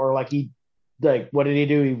Brock up, or like what did he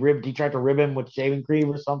do? He tried to rib him with shaving cream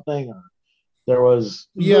or something. Or there was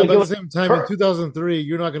but at the same time, in 2003,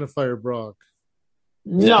 you're not going to fire Brock.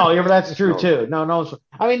 No, but that's true too. No.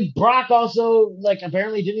 I mean, Brock also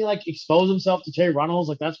apparently didn't he expose himself to Terry Runnels?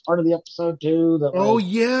 Like that's part of the episode too.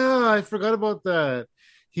 Yeah, I forgot about that.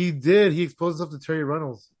 He did. He exposed himself to Terry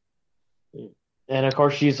Runnels. And of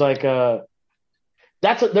course, she's like, there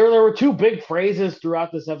were two big phrases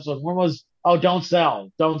throughout this episode. One was, "Oh, don't sell,"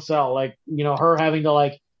 like her having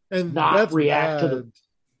to and not react to the.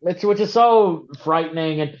 Which is so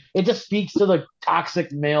frightening, and it just speaks to the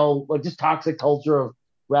toxic male, just toxic culture of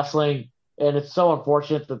wrestling. And it's so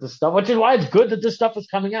unfortunate that this stuff, which is why it's good that this stuff is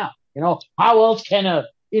coming out. How else can a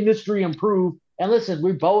industry improve? And listen,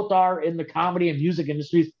 we both are in the comedy and music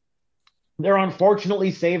industries. There are unfortunately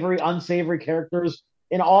unsavory characters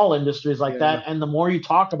in all industries like that. And the more you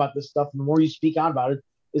talk about this stuff, the more you speak out about it,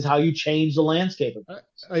 is how you change the landscape of it.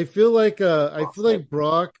 I feel like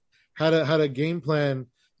Brock had a game plan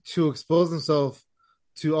to expose himself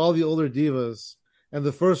to all the older divas, and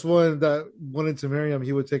the first one that wanted to marry him,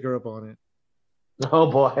 he would take her up on it. Oh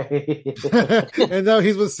boy! And now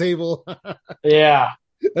he's with Sable. Yeah,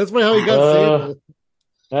 that's probably how he got Sable.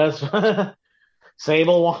 That's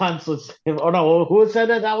Sable wants. Oh no, who said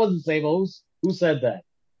that? That wasn't Sable. Who said that?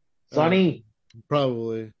 Sonny?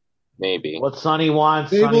 Probably. Maybe. What Sonny wants,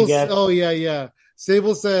 Sable, Sonny gets. Oh yeah.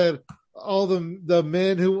 Sable said, all the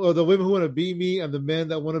men or the women who want to be me and the men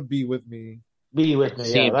that want to be with me. Be with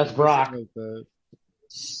me. Yeah, that's Brock. Like that.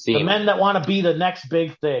 The men that want to be the next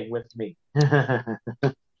big thing with me.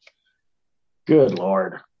 Good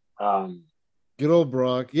Lord. Good old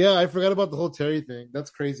Brock. Yeah, I forgot about the whole Terry thing.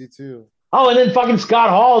 That's crazy too. Oh, and then fucking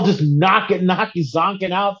Scott Hall just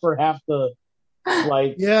zonking out for half the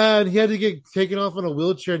Yeah, and he had to get taken off in a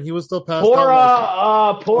wheelchair, and he was still passed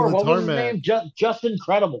out. Poor what was his name? Just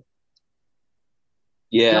Incredible.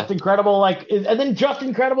 Yeah, Just Incredible. And then Just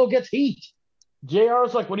Incredible gets heat.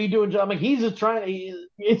 JR's like, "What are you doing?" I'm like, "He's just trying."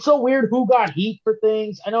 It's so weird who got heat for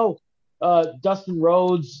things. I know Dustin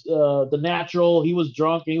Rhodes, the Natural. He was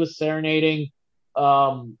drunk and he was serenading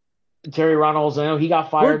Terry Runnels. I know he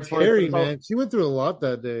got fired. Poor Terry, man, she went through a lot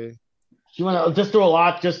that day. She went just through a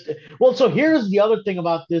lot. So here's the other thing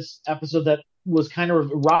about this episode that was kind of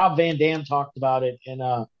Rob Van Dam talked about it in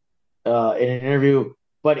an interview,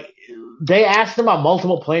 but they asked him about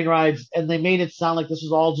multiple plane rides, and they made it sound like this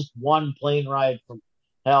was all just one plane ride from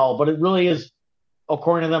hell, but it really is,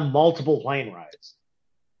 according to them, multiple plane rides.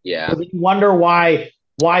 Yeah. You wonder why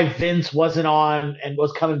Vince wasn't on and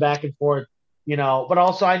was coming back and forth, But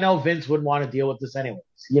also, I know Vince wouldn't want to deal with this anyways.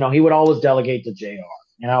 He would always delegate to JR.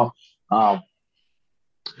 Um,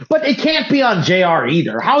 but it can't be on JR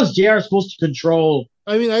either. How is JR supposed to control?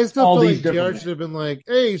 I mean, I still all feel these like JR different should have been like,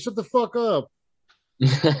 "Hey, shut the fuck up."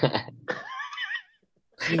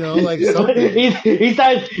 Like he something.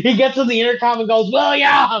 he gets in the intercom and goes,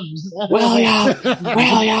 Williams!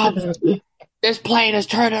 Williams! This plane is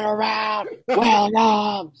turning around!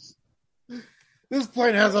 Williams! This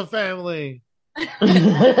plane has a family.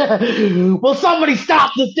 Will somebody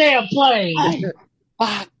stop this damn plane? Oh,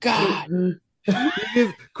 my God.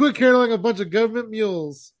 Quit carrying like a bunch of government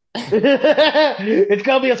mules. It's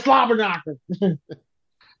going to be a slobber knocker.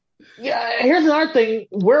 Yeah, here's another thing.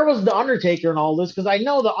 Where was the Undertaker in all this? Because I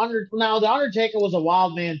know the Undertaker was a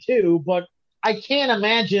wild man too, but I can't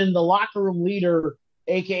imagine the locker room leader,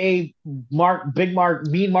 aka Big Mark,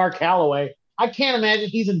 Mean Mark Calloway. I can't imagine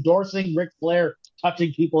he's endorsing Ric Flair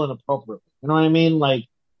touching people inappropriately. You know what I mean?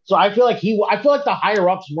 So I feel like the higher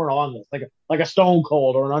ups weren't on this, like a Stone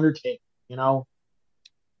Cold or an Undertaker.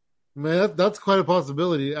 Man, that's quite a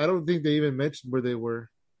possibility. I don't think they even mentioned where they were.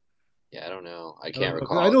 Yeah, I don't know. I can't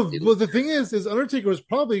recall. I know. Well, the thing is Undertaker was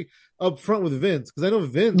probably up front with Vince because I know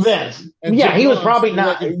Vince. And yeah, he was probably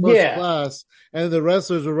not in first class, and the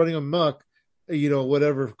wrestlers were running amok.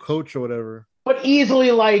 Whatever coach or whatever. But easily,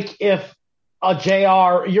 if a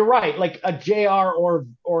JR, you're right, like a JR or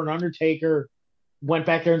an Undertaker went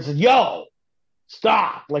back there and said, "Yo,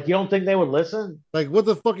 stop!" You don't think they would listen? What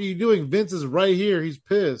the fuck are you doing? Vince is right here. He's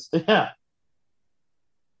pissed. Yeah.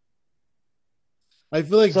 I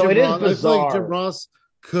feel like Jim Ross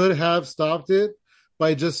could have stopped it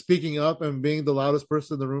by just speaking up and being the loudest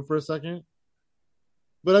person in the room for a second.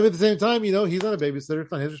 But at the same time, he's not a babysitter.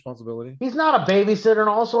 It's not his responsibility. He's not a babysitter. And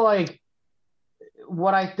also,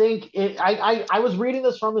 what I think, I was reading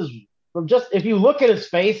this from just, if you look at his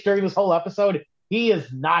face during this whole episode, he is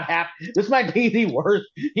not happy. This might be the worst.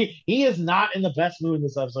 He is not in the best mood in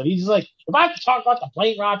this episode. He's just like, if I could talk about the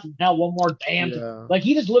plane ride from hell one more damn,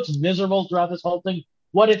 he just looks miserable throughout this whole thing.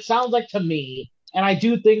 What it sounds like to me, and I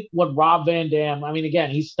do think what Rob Van Dam, I mean, again,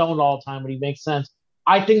 he's stoned all the time, but he makes sense.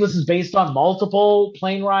 I think this is based on multiple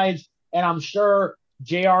plane rides, and I'm sure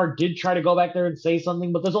JR did try to go back there and say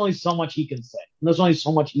something, but there's only so much he can say. And there's only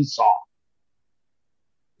so much he saw.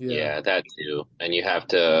 Yeah, that too. And you have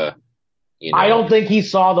to, I don't think he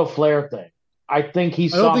saw the Flair thing. I think he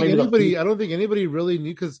saw. I don't think anybody really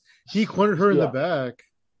knew because he cornered her in the back.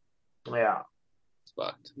 Yeah. It's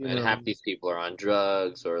fucked. And half these people are on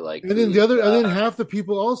drugs or and then half the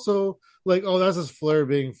people also oh, that's just Flair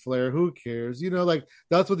being Flair. Who cares?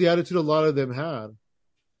 That's what the attitude a lot of them had.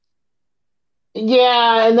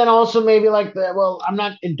 Yeah, and then also maybe well, I'm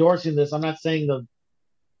not endorsing this. I'm not saying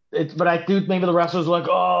but I do maybe the wrestlers were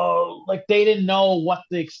they didn't know what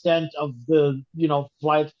the extent of the,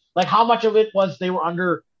 flight, how much of it was they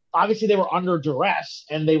were obviously they were under duress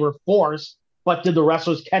and they were forced, but did the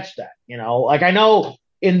wrestlers catch that? I know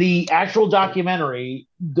in the actual documentary,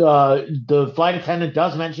 the flight attendant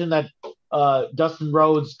does mention that Dustin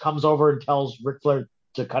Rhodes comes over and tells Ric Flair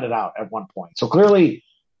to cut it out at one point. So clearly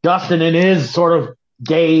Dustin, in his sort of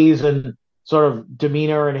daze and sort of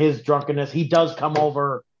demeanor and his drunkenness, he does come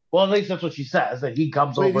over. Well, at least that's what she says, that he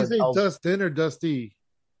comes over. Did you say Dustin or Dusty?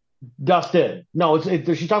 Dustin. No,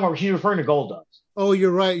 she's referring to Goldust. Oh,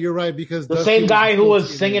 you're right, because the same guy who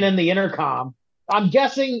was singing in the intercom. I'm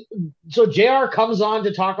guessing, so JR comes on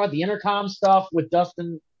to talk about the intercom stuff with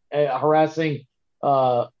Dustin harassing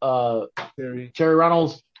Terry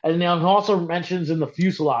Reynolds, and then he also mentions in the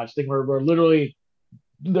fuselage thing where literally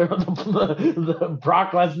the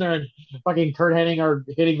Brock Lesnar and fucking Kurt Hennig are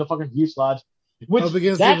hitting the fucking fuselage. Which up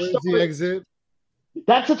against the emergency exit.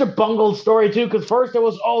 That's such a bungled story too, because first it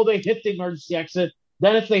was, they hit the emergency exit,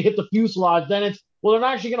 then it's they hit the fuselage, then it's, well, they're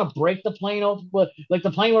not actually going to break the plane open, but the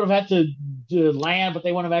plane would have had to land, but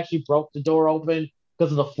they wouldn't have actually broke the door open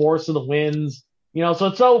because of the force of the winds, so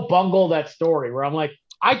it's so bungled, that story, where I'm like,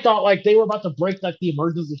 I thought they were about to break the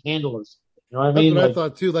emergency handlers. You know what I mean? That's what I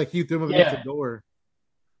thought too, he threw them against the door.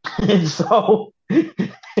 And so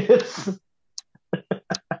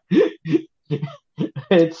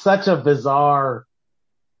it's such a bizarre.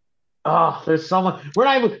 There's so much.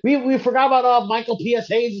 We forgot about Michael P.S.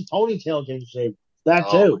 Hayes' ponytail getting shaved. That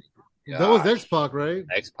too. That was Gosh. X-Pac, right?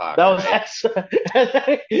 X-Pac, That was right?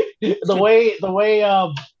 the way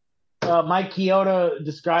Mike Chioda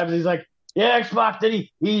describes it, he's like, yeah, X-Pac, then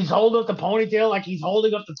he's holding up the ponytail like he's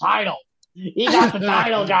holding up the title. He got the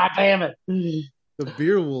title, goddammit. The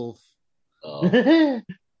Beer Wolf. Oh,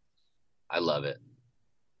 I love it.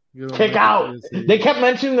 Kick out. They kept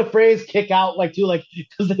mentioning the phrase "kick out"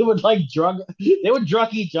 because they would drug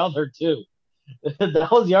each other too. That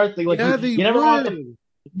was the other thing. Like yeah, you never want to.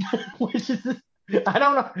 Which is, I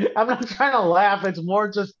don't know. I'm not trying to laugh. It's more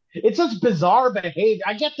just bizarre behavior.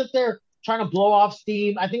 I get that they're trying to blow off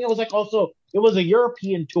steam. I think it was it was a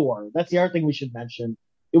European tour. That's the other thing we should mention.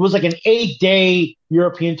 It was like an 8-day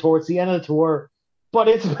European tour. It's the end of the tour, but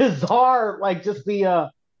it's bizarre. Like just the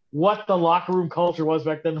what the locker room culture was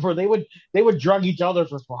back then, where they would drug each other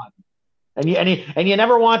for fun, and you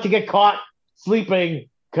never want to get caught sleeping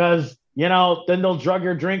because then they'll drug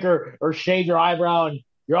your drink or shade your eyebrow, and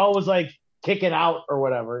you're always like kick it out or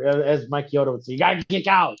whatever, as Mike Chioda would say. You gotta kick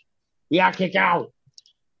out. You gotta kick out.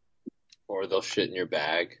 Or they'll shit in your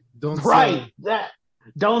bag. Don't sell.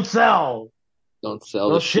 Don't sell.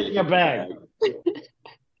 They'll shit in your bag.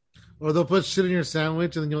 Or they'll put shit in your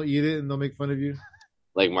sandwich and then you'll eat it and they'll make fun of you.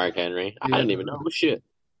 Like Mark Henry. Yeah. I didn't even know shit.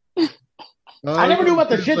 I never knew about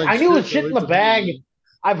the shit. I knew it was shit in the bag. Amazing.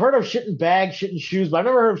 I've heard of shit in bags, shit in shoes, but I've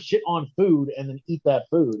never heard of shit on food and then eat that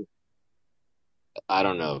food. I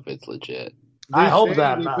don't know if it's legit. I hope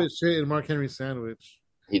that. They put shit in Mark Henry's sandwich.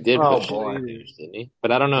 He did put shit boy. in sandwich, didn't he?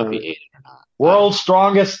 But I don't know if he ate it or not. World's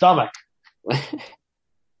strongest stomach.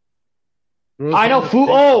 I know food.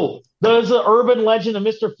 Oh, there's an urban legend of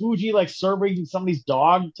Mr. Fuji serving somebody's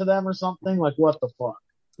dog to them or something. Like what the fuck?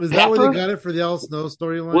 Is that where they got it for the Al Snow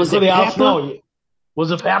storyline? Was it Al Snow?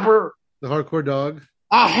 Was it Pepper? The hardcore dog?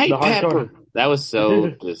 I hate Pepper. That was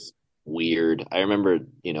so just weird. I remember,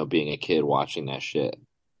 being a kid watching that shit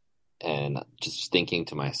and just thinking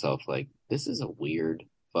to myself, like, this is a weird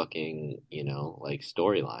fucking,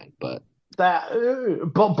 storyline. But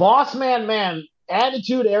Boss Man,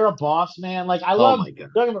 Attitude Era Boss Man. Like I love,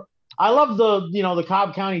 the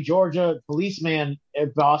Cobb County, Georgia policeman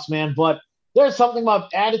Boss Man, but there's something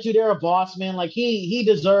about Attitude Era Boss Man. Like he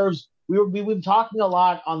deserves. We've been talking a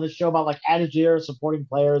lot on this show about Attitude Era supporting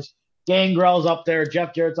players. Gangrel's up there,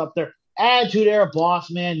 Jeff Jarrett's up there. Attitude Era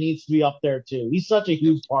Boss Man needs to be up there too. He's such a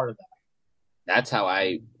huge part of that. That's how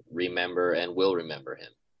I remember and will remember him.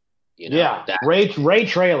 Ray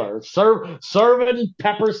Trailer, serving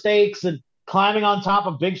pepper steaks and climbing on top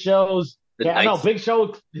of Big Show's. Big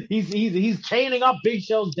Show. He's chaining up Big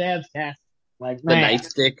Show's dad's cast. Like the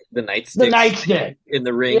nightstick in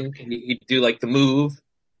the ring. He'd do the move,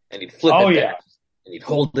 and he'd flip it back, and he'd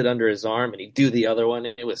hold it under his arm, and he'd do the other one.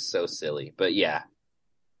 And it was so silly, but yeah.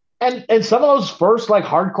 And some of those first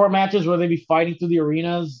hardcore matches where they'd be fighting through the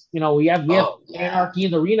arenas. We have Anarchy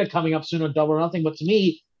in the Arena coming up soon with Double or Nothing. But to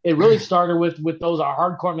me, it really started with those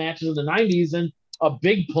hardcore matches in the '90s, and a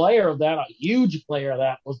big player of that, a huge player of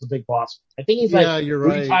that, was the Big Boss. I think he's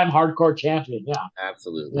three-time hardcore champion. Yeah,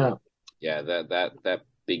 absolutely. Yeah, that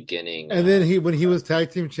beginning. And then when he was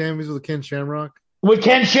tag team champions with Ken Shamrock. With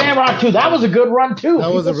Ken Shamrock too, that was a good run too.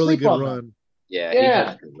 That was a really good run. Yeah, he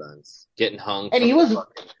had good runs. Getting hung, and he was the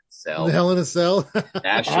Hell in a Cell.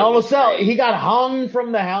 Hell in a Cell. He got hung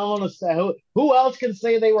from the Hell in a Cell. Who else can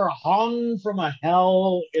say they were hung from a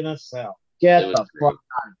Hell in a Cell? Get the fuck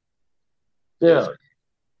out. Dude.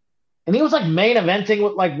 And he was main eventing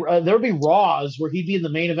with there would be Raws where he'd be in the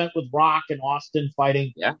main event with Rock and Austin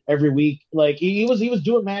fighting every week. He was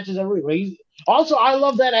doing matches every week. Also, I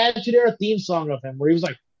love that Attitude Era theme song of him where he was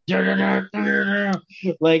like it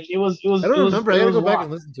was. I don't remember. I gotta go back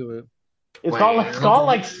and listen to it. It's called it's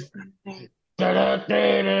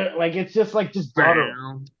just gutter.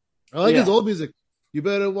 I like his old music. You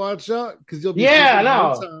better watch out because you'll be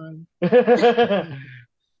time.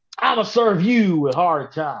 I'ma serve you with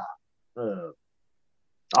hard time.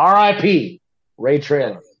 R.I.P. Ray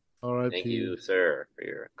Trailer. R.I.P. Thank you, sir, for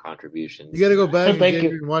your contributions. You got to go back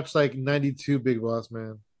and watch 92 Big Boss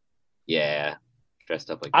Man. Yeah,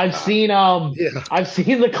 dressed up like. I've seen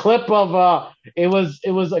the clip of it was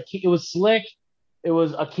Slick, it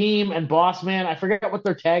was Akeem and Boss Man. I forget what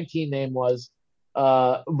their tag team name was.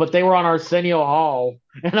 But they were on Arsenio Hall,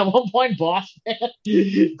 and at one point, Boss Man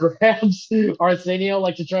grabs Arsenio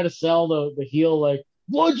to try to sell the heel.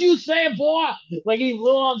 What'd you say, boy? He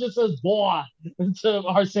literally just says boy to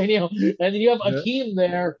Arsenio, and then you have Akeem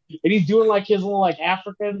there, and he's doing his little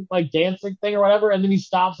African dancing thing or whatever, and then he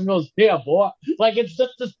stops and goes, "Yeah, boy." It's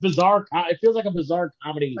just this bizarre. It feels like a bizarre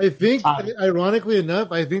comedy. I think, ironically enough,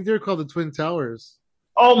 they're called the Twin Towers.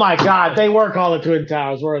 Oh my God, they were called the Twin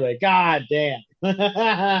Towers, were they? God damn.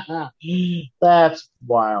 That's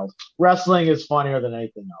wild. Wrestling is funnier than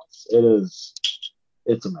anything else. It is.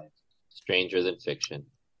 It's amazing. Stranger than fiction.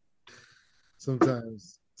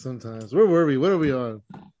 Sometimes. Where were we? What are we on?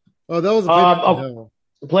 Oh, that was a plane ride from Oh, hell.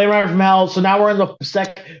 Play Right from Hell. So now we're in the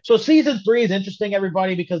second. So season three is interesting,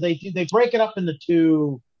 everybody, because they break it up into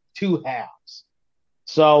two halves.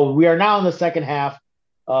 So we are now in the second half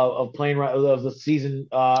of Plane Ride of the season.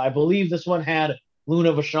 I believe this one had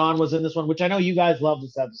Luna Vachon was in this one, which I know you guys love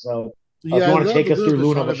this episode. If Yeah, you I want to love take the us Luna through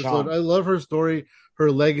Luna Vachon episode. Vachon. I love her story,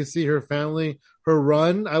 her legacy, her family, her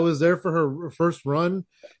run. I was there for her first run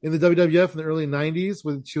in the WWF in the early '90s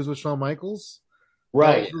when she was with Shawn Michaels. That was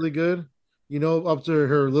Right. really good. You know, up to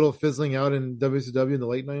her little fizzling out in WCW in the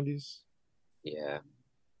late '90s. Yeah.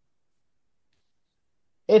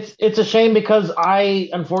 It's a shame because I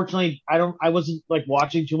unfortunately I wasn't like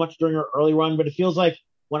watching too much during her early run, but it feels like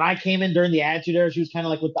when I came in during the Attitude Era, she was kind of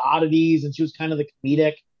like with the oddities and she was kind of the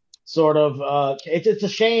comedic sort of. It's a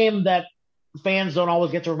shame that fans don't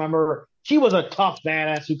always get to remember her. She was a tough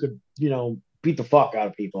badass who could beat the fuck out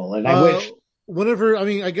of people, and I Uh, wish. One of her, I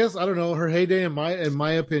mean, I guess I don't know her heyday in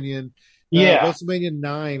my opinion, Yeah, WrestleMania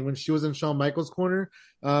 9 when she was in Shawn Michaels' corner,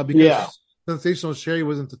 yeah, because Sensational Sherry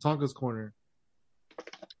was in Tatanka's corner,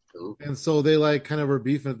 Ooh. and so they like kind of were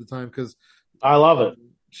beefing at the time because I love it.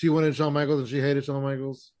 she wanted Shawn Michaels and she hated Shawn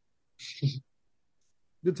Michaels.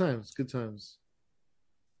 Good times, good times.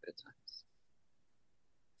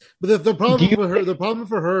 But the Do problem you? for her, the problem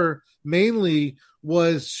for her mainly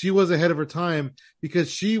was she was ahead of her time because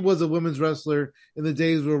she was a women's wrestler in the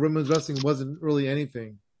days where women's wrestling wasn't really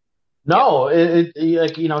anything. Yeah. No,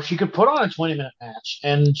 like she could put on a 20-minute match,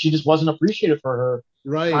 and she just wasn't appreciated for her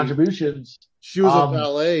Right. contributions. She was a Um,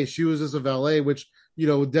 valet. She was just a valet, which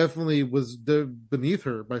definitely was beneath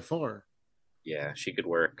her by far. Yeah, she could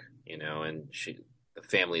work, and the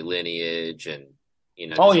family lineage and,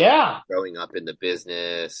 oh just yeah, growing up in the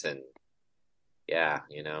business and yeah,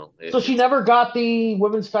 so she it's never got the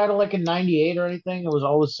women's title like in '98 or anything. It was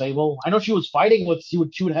always Sable. I know she was fighting with she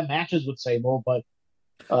would have matches with Sable, but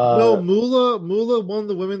No, uh, Moolah won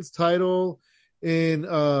the women's title in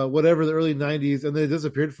whatever the early '90s, and then it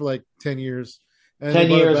disappeared for like 10 years, and they 10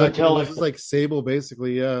 brought it years back, and it until was like just like Sable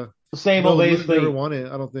basically. Yeah, Sable no, Luna never basically won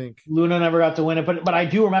it. I don't think. Luna never got to win it, but I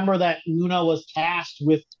do remember that Luna was tasked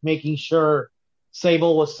with making sure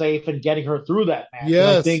Sable was safe and getting her through that match, and I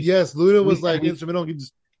Yes, think yes, Luna was we like we instrumental in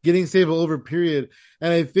just getting Sable over. Period,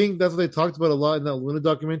 and I think that's what they talked about a lot in that Luna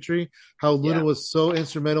documentary. How Luna yeah. was so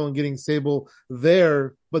instrumental in getting Sable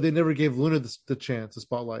there, but they never gave Luna the chance, the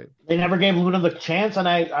spotlight. they never gave Luna the chance, and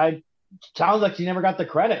I sounds like she never got the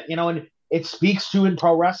credit, and it speaks to in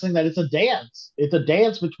pro wrestling that it's a dance. It's a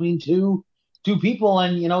dance between two people,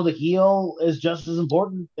 and the heel is just as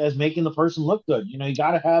important as making the person look good. You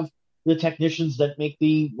got to have the technicians that make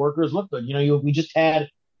the workers look good. We just had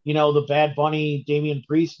the Bad Bunny Damian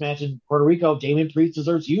Priest match in Puerto Rico. Damian Priest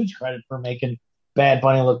deserves huge credit for making Bad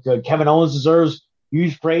Bunny look good. Kevin Owens deserves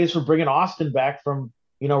huge praise for bringing Austin back from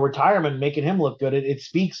retirement, making him look good. It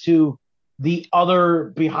speaks to the other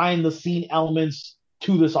behind the scene elements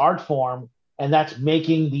to this art form, and that's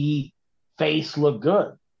making the face look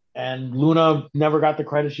good. And Luna never got the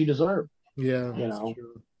credit she deserved. Yeah, You it's know,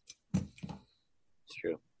 true. It's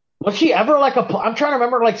true. was she ever like a? I'm trying to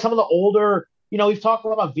remember like some of the older. We've talked a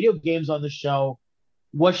lot about video games on the show.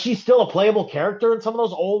 Was she still a playable character in some of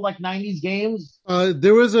those old like '90s games?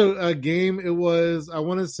 There was a game. It was, I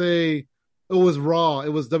want to say, it was Raw. It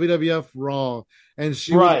was WWF Raw, and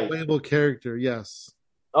she was a Right. playable character. Yes.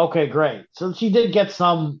 Okay, great. So she did get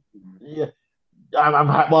some. Yeah,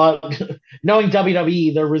 well, knowing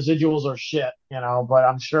WWE, their residuals are shit, but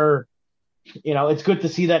I'm sure, it's good to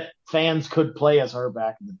see that fans could play as her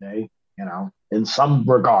back in the day, in some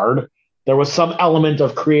regard. There was some element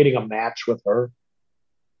of creating a match with her.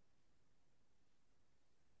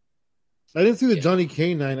 I didn't see the Yeah. Johnny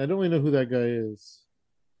K9. I don't really know who that guy is.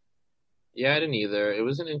 Yeah, I didn't either. It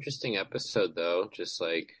was an interesting episode though. Just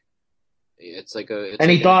like it's Any like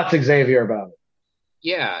an thoughts, Xavier, about it?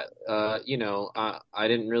 yeah, I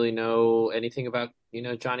didn't really know anything about,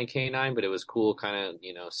 Johnny K-9, but it was cool kind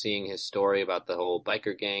of, seeing his story about the whole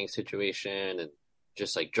biker gang situation and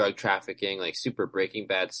just like drug trafficking, like super Breaking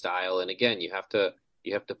Bad style. And again, you have to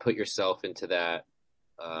put yourself into that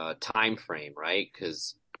time frame, right?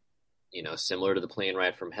 Because, similar to the plane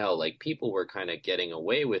ride from hell, like people were kind of getting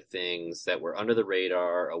away with things that were under the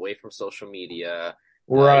radar, away from social media.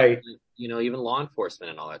 Right. Even law enforcement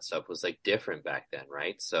and all that stuff was like different back then,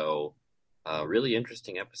 right? So, really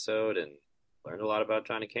interesting episode and learned a lot about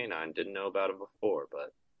Johnny K-9. Didn't know about him before,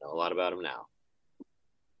 but know a lot about him now.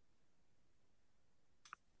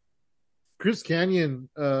 Chris Canyon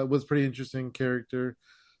was pretty interesting character.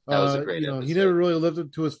 That was a great He never episode. really lived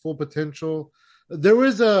up to his full potential. There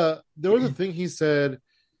was a thing he said.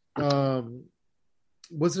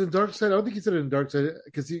 Was it in Dark Side? I don't think he said it in Dark Side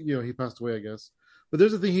because he passed away, I guess. But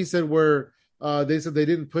there's a thing he said where they said they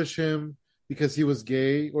didn't push him because he was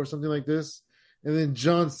gay or something like this. And then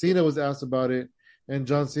John Cena was asked about it, and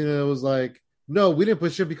John Cena was like, "No, we didn't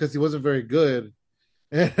push him because he wasn't very good."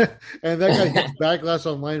 And that got huge backlash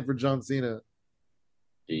online for John Cena.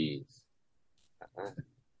 Jeez.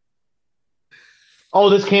 Oh,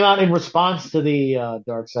 this came out in response to the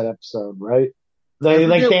Dark Side episode, right?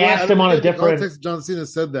 They asked him on a different. Context John Cena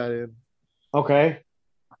said that in. Okay.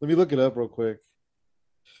 Let me look it up real quick.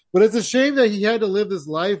 But it's a shame that he had to live this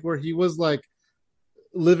life where he was like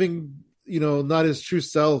living, not his true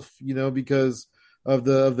self, because of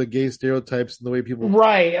the gay stereotypes and the way people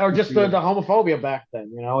right, or just the homophobia back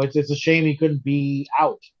then. It's a shame he couldn't be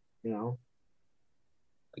out.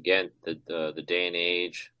 Again, the day and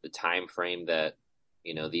age, the time frame that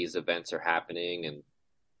these events are happening, and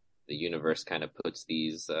the universe kind of puts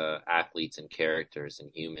these athletes and characters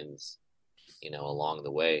and humans, along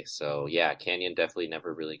the way. So yeah, Canyon definitely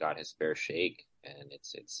never really got his fair shake, and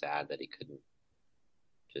it's sad that he couldn't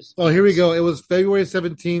just. Oh, here we go. It was February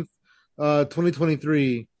 17th,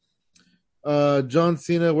 2023. John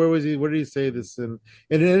Cena, where was he? Where did he say this in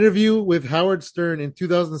an interview with Howard Stern in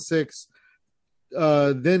 2006?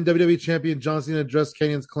 Then WWE champion John Cena addressed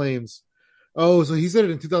Canyon's claims. Oh, so he said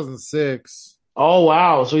it in 2006. Oh,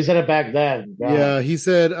 wow. So he said it back then. God. Yeah, he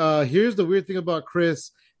said, here's the weird thing about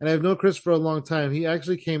Chris, and I've known Chris for a long time. He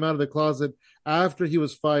actually came out of the closet after he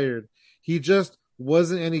was fired. He just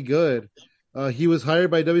wasn't any good. He was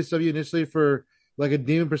hired by WCW initially for like a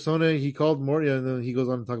demon persona. He called Morty, and then he goes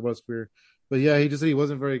on to talk about his career. But yeah, he just said he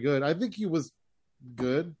wasn't very good. I think he was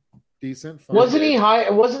good. Decent. Fine. Wasn't he high?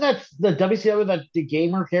 Wasn't that the WCW, that the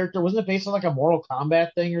gamer character? Wasn't it based on like a Mortal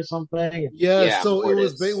Kombat thing or something? Yeah, so it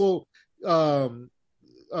was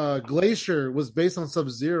Glacier was based on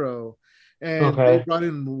Sub-Zero, and they brought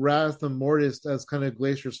in Wrath and Mortis as kind of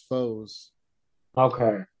Glacier's foes.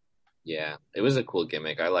 Okay. Yeah, it was a cool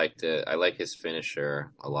gimmick. I liked it. I like his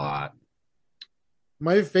finisher a lot.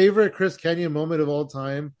 My favorite Chris Canyon moment of all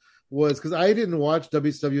time was because I didn't watch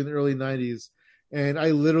WCW in the early 90s. And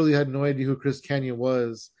I literally had no idea who Chris Canyon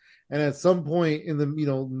was. And at some point in the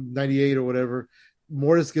 98 or whatever,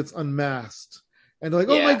 Mortis gets unmasked. And they're like,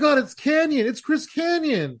 oh my God, it's Canyon. It's Chris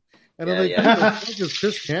Canyon. And I'm like, who the fuck is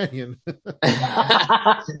Chris Canyon?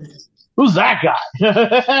 Who's that guy?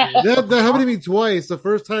 that happened to me twice. The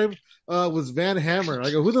first time was Van Hammer.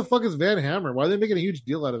 I go, who the fuck is Van Hammer? Why are they making a huge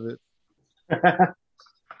deal out of it?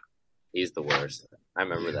 He's the worst. I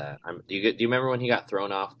remember that. Do you remember when he got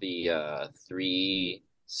thrown off the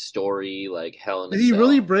 3-story like Hell in a Cell? Did he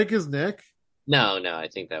really break his neck? No. I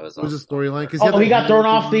think that was. It was a storyline. He got thrown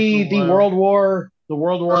off the World War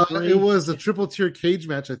III. It was a triple tier cage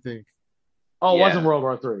match, I think. Oh, it wasn't World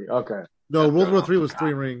War III. Okay. No, World War III was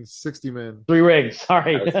 3 rings, 60 men. 3 rings.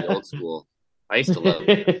 Sorry, that was the old school. I used to love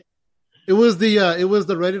it. It was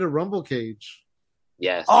the Ready to Rumble cage.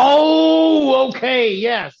 Yes. Oh, okay.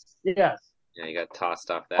 Yes. Yeah, you got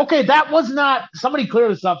tossed off that. Okay, that was not. Somebody clear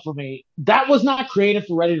this up for me. That was not created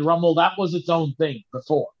for Ready to Rumble. That was its own thing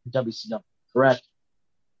before WCW. Correct.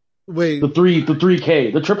 Wait, the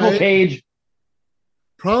 3K, the triple cage.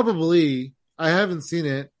 Probably. I haven't seen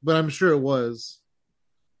it, but I'm sure it was.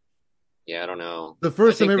 Yeah, I don't know. The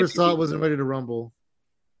first time I ever saw it wasn't Ready to Rumble.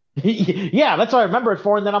 Yeah, that's what I remember it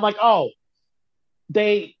for. And then I'm like,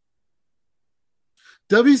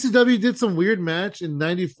 WCW did some weird match in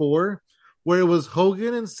 '94 where it was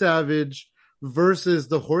Hogan and Savage versus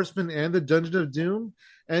the Horsemen and the Dungeon of Doom,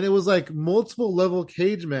 and it was like multiple level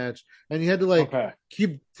cage match, and you had to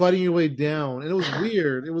keep fighting your way down, and it was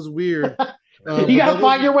weird. It was weird. You gotta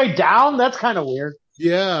find your way down. That's kind of weird.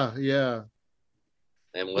 Yeah.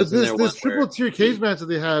 And this triple tier cage match that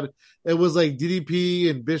they had, it was like DDP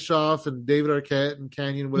and Bischoff and David Arquette and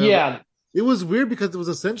Canyon, whatever. Yeah. It was weird because it was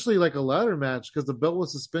essentially like a ladder match because the belt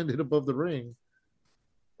was suspended above the ring.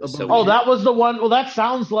 That was the one. Well, that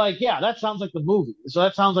sounds like the movie. So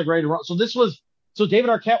that sounds like Ready to Rumble. So David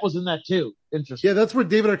Arquette was in that too. Interesting. Yeah, that's where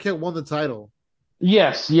David Arquette won the title.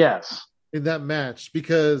 Yes. In that match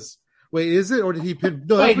because is it or did he pin?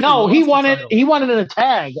 No, he won it. He won it in a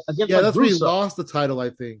tag against. Yeah, that's where he lost the title, I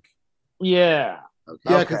think. Yeah.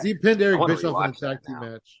 Yeah, because he pinned Eric Bischoff in a tag team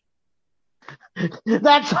match.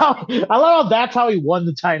 That's how I love. How that's how he won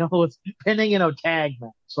the title, was pinning in a tag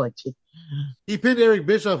match. Like he pinned Eric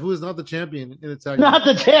Bischoff, who is not the champion in a tag. Not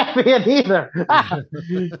the champion either.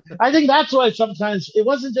 I think that's why sometimes it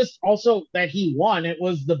wasn't just also that he won; it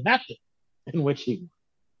was the method. in which he.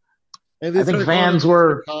 And they I think started calling fans him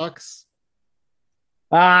were. Mr. Cox.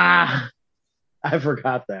 I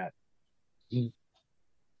forgot that. They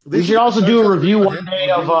We should should do also Dark do Side a of the Ring review on one him, day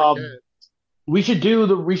on of David Arquette.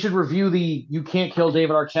 we should review the You Can't Kill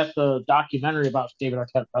David Arquette, the documentary about David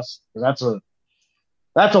Arquette wrestling.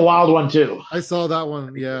 That's a wild one too. I saw that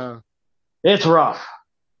one. Yeah. It's rough.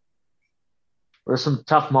 There's some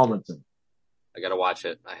tough moments in it. I gotta watch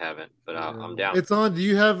it. I haven't, but I'm down. It's on. Do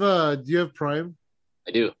you have Prime?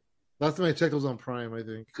 I do. Last time I checked, it was on Prime, I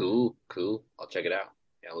think. Cool. I'll check it out.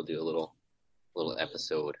 Yeah, we'll do a little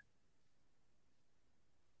episode.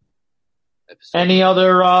 Any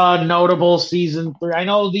other notable season 3? I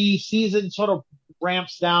know the season sort of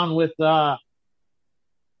ramps down with the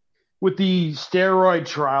steroid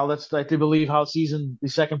trial. That's, I believe, how the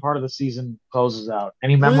second part of the season closes out.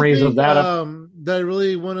 Any The only memories thing, of that? that I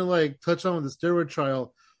really want to touch on with the steroid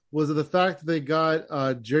trial was the fact that they got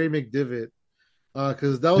Jerry McDivitt,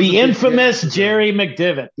 because that was The infamous Jerry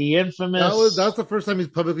McDivitt. The infamous. That's the first time he's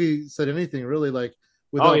publicly said anything really,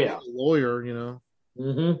 without being a lawyer.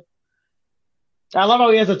 Mm-hmm. I love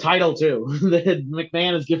how he has a title too.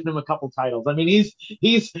 McMahon has given him a couple titles. I mean,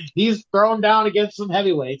 he's thrown down against some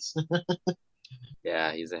heavyweights.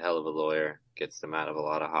 Yeah, he's a hell of a lawyer. Gets them out of a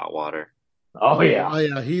lot of hot water. Oh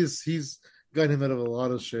yeah. He's gotten him out of a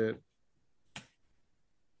lot of shit.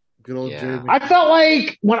 Good old Jerry McDivitt. I felt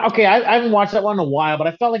like I haven't watched that one in a while, but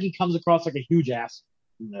I felt like he comes across like a huge ass.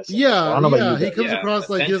 Yeah, he comes across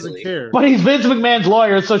like he doesn't care. But he's Vince McMahon's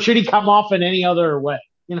lawyer, so should he come off in any other way?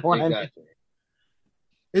 You know what I mean?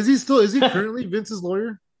 Is he currently Vince's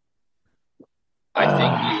lawyer? I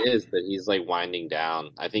think he is, but he's winding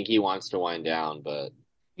down. I think he wants to wind down, but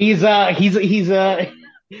he's got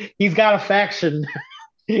a faction.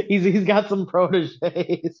 he's got some proteges.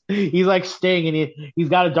 He's like Sting, and he's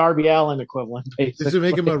got a Darby Allin equivalent. Basically, they should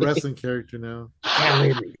make him a wrestling character now. Can't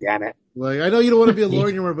leave me, damn it! I know you don't want to be a lawyer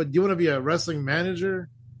anymore, but do you want to be a wrestling manager?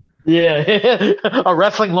 Yeah, a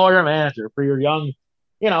wrestling lawyer manager for your young.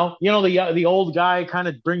 The old guy kind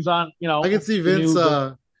of brings on. I can see Vince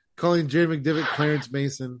calling Jerry McDivitt Clarence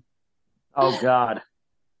Mason. Oh God!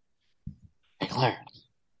 Hey Clarence.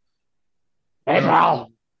 Hey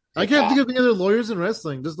pal. I can't think of any other lawyers in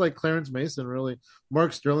wrestling, just like Clarence Mason, really.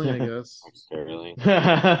 Mark Sterling, I guess. Mark Sterling.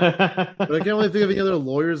 But I can't really think of any other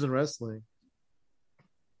lawyers in wrestling.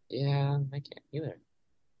 Yeah, I can't either.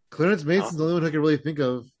 Clarence Mason's the only one I can really think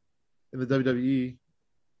of in the WWE.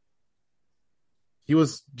 He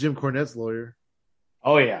was Jim Cornette's lawyer.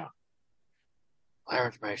 Oh yeah.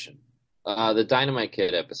 Clarence Mason. The Dynamite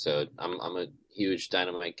Kid episode. I'm a huge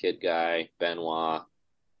Dynamite Kid guy. Benoit.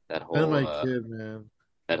 That whole Dynamite Kid, man.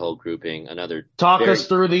 That whole grouping. Talk us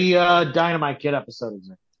through the Dynamite Kid episode.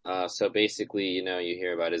 So basically, you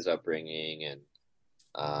hear about his upbringing and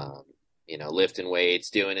lifting weights,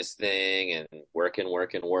 doing his thing, and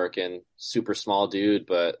working. Super small dude,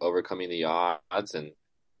 but overcoming the odds, and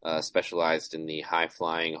specialized in the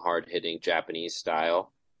high-flying, hard-hitting Japanese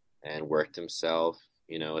style, and worked himself,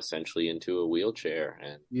 essentially into a wheelchair,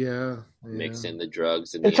 and mix in the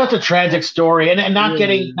drugs. And it's such a tragic story, and not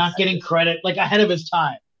getting credit ahead of his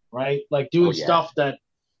time, right? Doing stuff that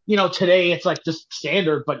today it's just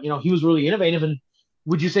standard, but he was really innovative, and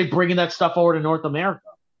would you say bringing that stuff over to North America?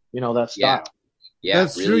 That style. Yeah,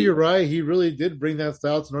 that's really true. You're right. He really did bring that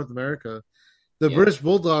style to North America. The British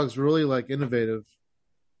Bulldogs were really innovative.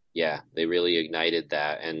 Yeah, they really ignited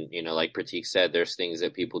that. And, like Pratik said, there's things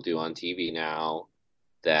that people do on TV now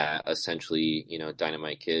that essentially,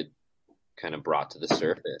 Dynamite Kid kind of brought to the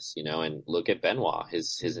surface, and look at Benoit,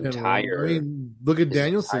 his entire... look at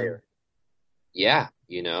Danielson. Yeah,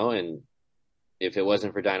 and if it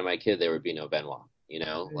wasn't for Dynamite Kid, there would be no Benoit, and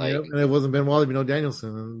if it wasn't Benoit, there'd be no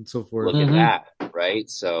Danielson and so forth. Look at that, right?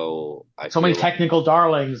 So many technical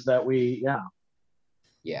darlings that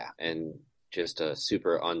Yeah, and just a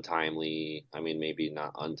super untimely, maybe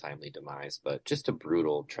not untimely demise, but just a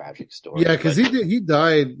brutal, tragic story. Yeah, because he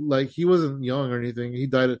died, he wasn't young or anything. He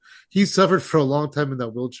died. He suffered for a long time in that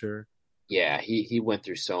wheelchair. Yeah, he went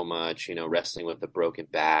through so much, wrestling with a broken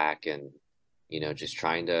back and, just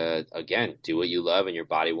trying to, again, do what you love and your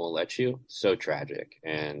body won't let you. So tragic.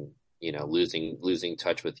 And, losing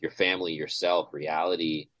touch with your family, yourself,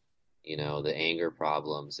 reality, the anger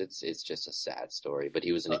problems. It's just a sad story, but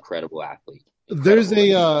he was an incredible athlete. There's I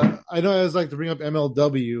know I always like to bring up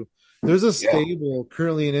MLW. There's a stable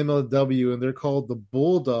currently in MLW, and they're called the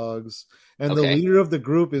Bulldogs. And the leader of the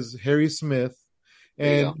group is Harry Smith.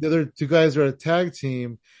 And the other two guys are a tag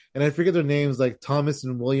team. And I forget their names, like Thomas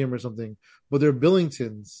and William or something. But they're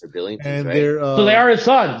Billingtons. They're Billingtons, and right? They're so they are his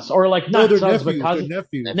sons, or not sons, nephews, but cousins.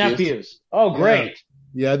 nephews. Nephews. Oh, great.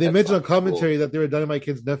 Yeah, they That's mentioned on fucking cool. commentary that they were Dynamite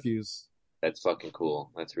Kid's nephews. That's fucking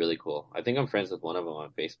cool. That's really cool. I think I'm friends with one of them on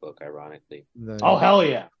Facebook, ironically. Nice. Oh hell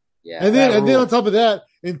yeah! Yeah. And then on top of that,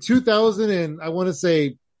 in 2000 and I want to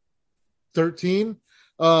say 13,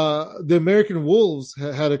 the American Wolves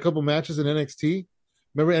had a couple matches in NXT.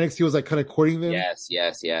 Remember NXT was like kind of courting them. Yes.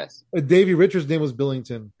 Davey Richards' name was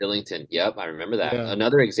Billington. Billington. Yep, I remember that. Yeah.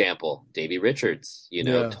 Another example, Davey Richards.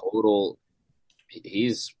 Yeah. Total.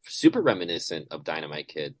 He's super reminiscent of Dynamite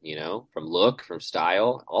Kid. From look, from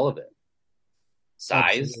style, all of it.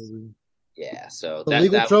 Size. Absolutely. Yeah. So The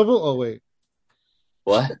legal trouble. Oh wait.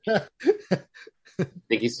 What?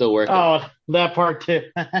 Think he's still working? Oh, that part too.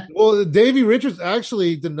 Well, Davey Richards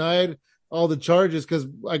actually denied all the charges because,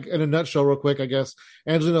 like, in a nutshell, real quick, I guess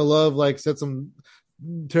Angelina Love said some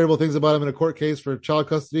terrible things about him in a court case for child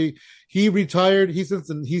custody. He retired. He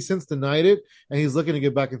since denied it, and he's looking to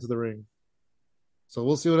get back into the ring. So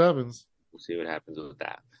we'll see what happens. We'll see what happens with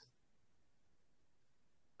that.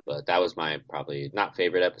 But that was my probably not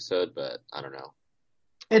favorite episode, but I don't know.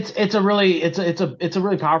 It's a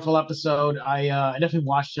really powerful episode. I definitely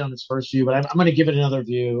watched it on its first view, but I'm going to give it another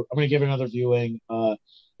view. I'm going to give it another viewing.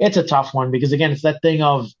 It's a tough one because again, it's that thing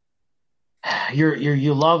of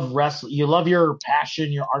you love wrestling, you love your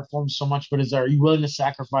passion, your art form so much, but are you willing to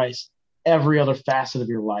sacrifice every other facet of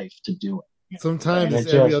your life to do it? Sometimes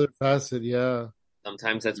it's every other facet, yeah.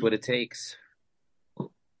 Sometimes that's what it takes.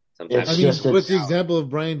 Sometimes with the example of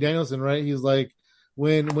Bryan Danielson, right? He's like,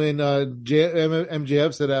 when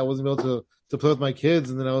MJF said I wasn't able to play with my kids,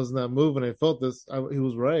 and then I was in that move, and I felt this, he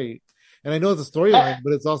was right. And I know it's a storyline,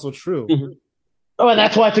 but it's also true. Oh, and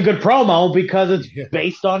that's why it's a good promo because it's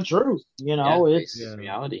based on truth. It's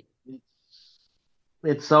reality.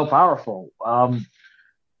 It's so powerful. But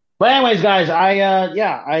anyways, guys,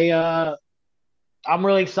 I'm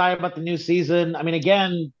really excited about the new season. I mean,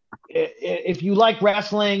 again, if you like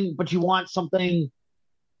wrestling but you want something,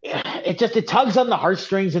 it tugs on the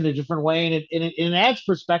heartstrings in a different way, and it adds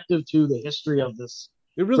perspective to the history of this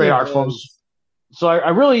great art form. So I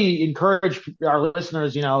really encourage our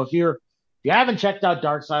listeners, if you haven't checked out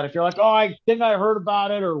Dark Side, if you're like, oh, I think I heard about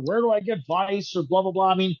it, or where do I get Vice, or blah blah blah.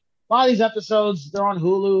 I mean, a lot of these episodes, they're on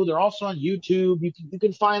Hulu, they're also on YouTube. You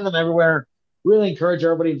can find them everywhere. Really encourage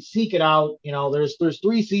everybody to seek it out. There's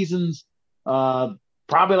 3 seasons,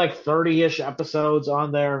 probably like 30-ish episodes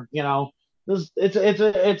on there.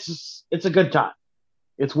 It's a good time.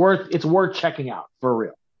 It's worth checking out for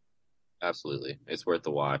real. Absolutely, it's worth the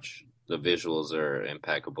watch. The visuals are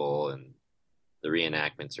impeccable, and the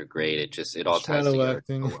reenactments are great. It all ties together.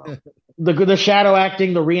 Acting. So well. The shadow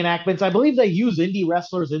acting, the reenactments. I believe they use indie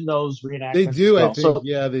wrestlers in those reenactments. They do, I think.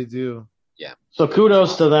 Yeah, they do. Yeah. So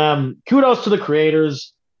kudos to them. Kudos to the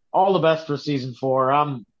creators. All the best for season 4.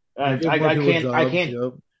 I can't.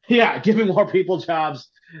 Yep. Yeah, giving more people jobs.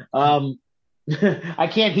 I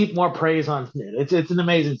can't heap more praise on it. It's an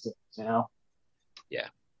amazing series, Yeah,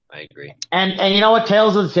 I agree. And you know what?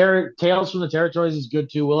 Tales from the Territories is good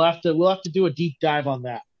too. We'll have to do a deep dive on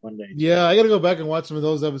that one day. Yeah, I got to go back and watch some of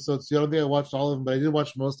those episodes too. I don't think I watched all of them, but I did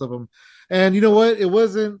watch most of them. And you know what? It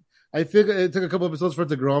wasn't. I think it took a couple episodes for it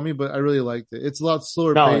to grow on me, but I really liked it. It's a lot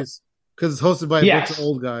slower paced because it's hosted by a bunch of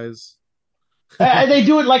old guys. They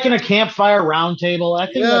do it like in a campfire roundtable. I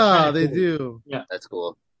think that's they cool. do. Yeah, that's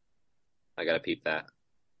cool. I gotta peep that.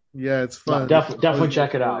 Yeah, it's fun. Definitely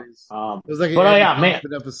check it out. It was like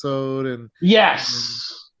an episode, and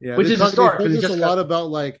which is historic. They focus a lot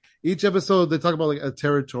about each episode. They talk about a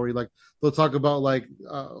territory. Like they'll talk about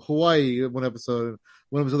Hawaii one episode.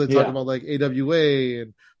 One episode they talk about AWA,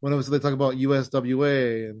 and one episode they talk about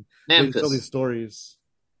USWA, and Memphis. They tell these stories.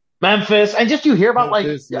 Memphis, and just you hear about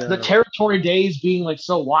the territory days being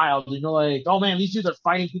so wild, and you're like, oh man, these dudes are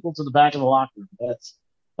fighting people to the back of the locker room. That's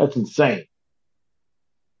insane.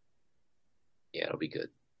 Yeah, it'll be good.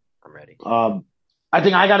 I'm ready. I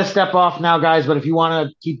think I got to step off now, guys. But if you want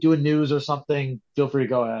to keep doing news or something, feel free to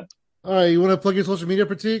go ahead. All right, you want to plug your social media,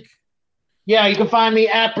 Pratik? Yeah, you can find me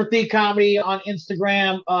at Pratik Comedy on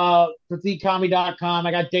Instagram, pratikcomedy.com.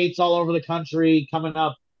 I got dates all over the country coming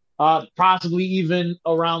up, possibly even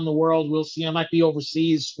around the world. We'll see. I might be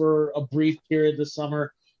overseas for a brief period this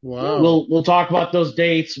summer. Wow. We'll talk about those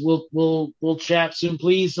dates. We'll chat soon.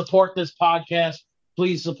 Please support this podcast.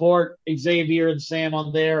 Please support Xavier and Sam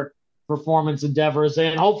on their performance endeavors,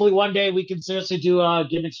 and hopefully one day we can seriously do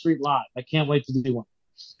Gimmick Street Live. I can't wait to do one.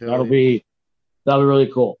 That'll be really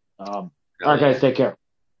cool. All right, guys, take care.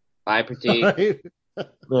 Bye, Pratik.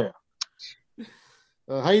 There.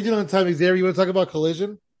 How you doing on time, Xavier? You want to talk about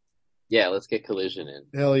Collision? Yeah, let's get Collision in.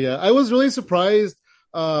 Hell yeah! I was really surprised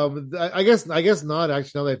I guess not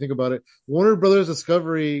actually. Now that I think about it, Warner Brothers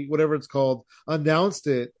Discovery, whatever it's called, announced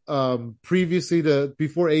it previously to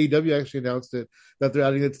before AEW actually announced it that they're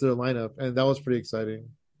adding it to their lineup, and that was pretty exciting.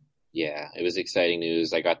 Yeah, it was exciting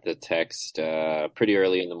news. I got the text pretty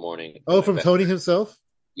early in the morning from Oh, my from best Tony friend. himself,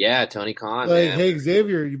 Yeah, Tony Khan, like, man. hey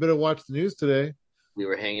Xavier, you better watch the news today. We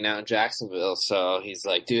were hanging out in Jacksonville, so he's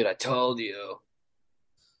like, "Dude, I told you."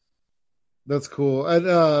 That's cool. And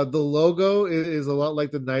the logo is a lot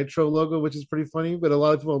like the Nitro logo, which is pretty funny. But a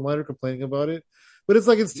lot of people online are complaining about it. But it's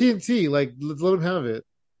like it's TNT. Like let's let them have it.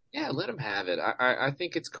 Yeah, let him have it. I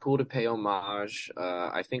think it's cool to pay homage.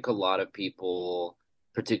 I think a lot of people,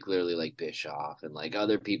 particularly like Bischoff and like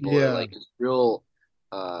other people, are Yeah, like real.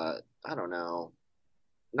 I don't know,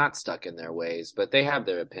 not stuck in their ways, but they have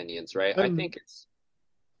their opinions, right? I'm I I'm think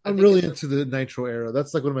really it's into the Nitro era.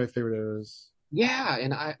 That's like one of my favorite eras. yeah,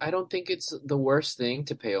 and I don't think it's the worst thing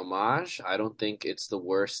to pay homage. I don't think it's the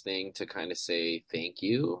worst thing to kind of say thank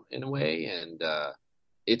you in a way, and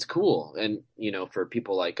it's cool. And for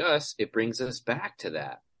people like us, it brings us back to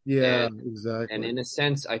that. Yeah, And exactly. in a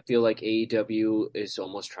sense, I feel like AEW is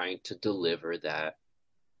almost trying to deliver that,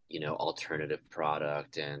 alternative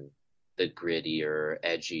product and the grittier,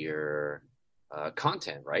 edgier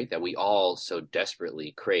content, right? That we all so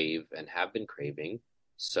desperately crave and have been craving.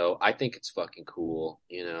 So I think it's fucking cool.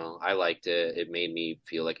 I liked it. It made me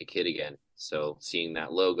feel like a kid again. So seeing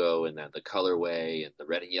that logo and that the colorway and the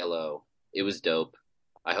red and yellow, it was dope.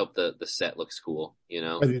 I hope the set looks cool.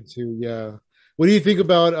 I did too. Yeah. What do you think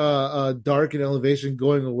about Dark and Elevation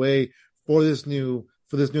going away for this new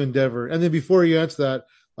endeavor? And then before you answer that,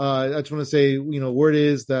 I just want to say, word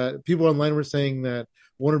is that people online were saying that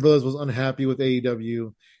Warner Brothers was unhappy with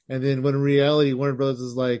AEW, and then when in reality, Warner Brothers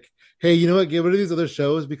is like, hey, you know what? Get rid of these other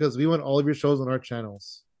shows because we want all of your shows on our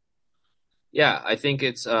channels. Yeah, I think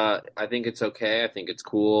it's okay. I think it's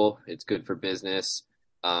cool. It's good for business.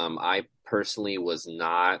 I personally was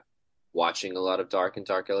not watching a lot of Dark and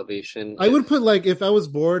Dark Elevation, I would put like if I was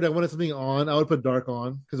bored, I wanted something on, I would put Dark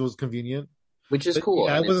on because it was convenient. which is But cool.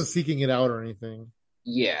 yeah, I And wasn't it's seeking it out or anything.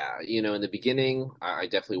 yeah, in the beginning, I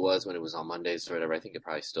definitely was when it was on Mondays or whatever. I think it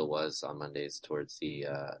probably still was on Mondays towards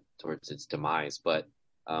its demise. But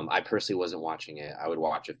I personally wasn't watching it. I would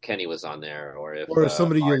watch if Kenny was on there or if Or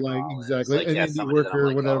somebody you Mark like, Rollins, exactly, like an yeah, indie somebody that I'm worker,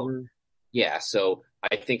 like, oh whatever. yeah. So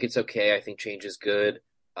I think it's okay. I think change is good.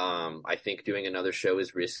 I think doing another show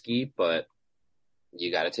is risky, but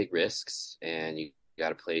you got to take risks and you got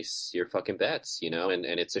to place your fucking bets. And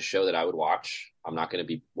it's a show that I would watch. I'm not going to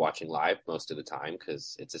be watching live most of the time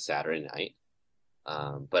because it's a Saturday night.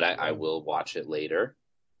 But I Yeah. will watch it later.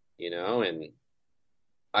 And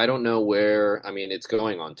I don't know where, I mean, it's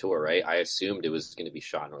going on tour, right? I assumed it was going to be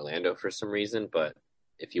shot in Orlando for some reason, but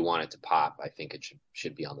if you want it to pop, I think it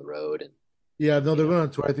should be on the road. And, Yeah, no, you they're know, going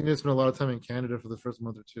on tour. I think they spent a lot of time in Canada for the first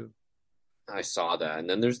month or two. I saw that. And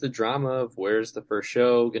then there's the drama of where's the first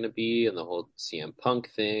show going to be and the whole CM Punk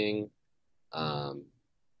thing. Um,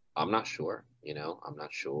 I'm not sure. I'm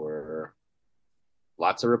not sure.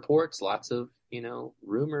 Lots of reports, lots of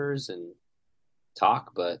rumors and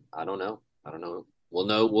talk, but I don't know. I don't know. We'll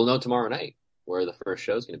know. We'll know tomorrow night where the first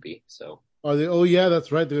show's going to be. So Are they? Oh, yeah,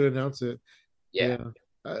 that's right. They're going to announce it. yeah,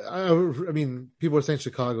 Yeah. I mean, people are saying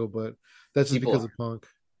Chicago, but that's just people because are. of Punk.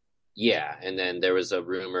 Yeah, and then there was a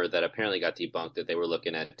rumor that apparently got debunked that they were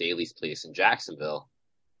looking at Daly's place in Jacksonville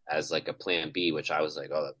as like a plan B, which I was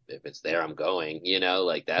like, oh, if it's there, I'm going.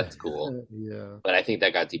 Like that's cool. Yeah. But I think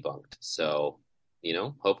that got debunked. So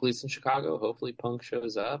hopefully it's in Chicago. Hopefully Punk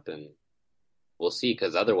shows up and we'll see.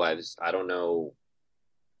 Because otherwise, I don't know.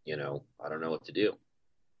 I don't know what to do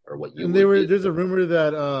or what you And would do. there's a rumor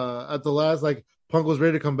that at the last, like, Punk was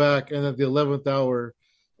ready to come back, and at the 11th hour,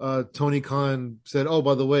 Tony Khan said, "Oh,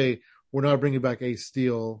 by the way, we're not bringing back Ace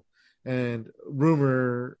Steel." And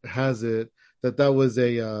rumor has it that that was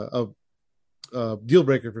a deal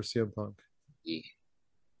breaker for CM Punk. Yeah,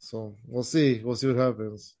 So we'll see. We'll see what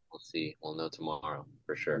happens. we'll see. We'll know tomorrow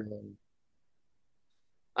for sure. Um,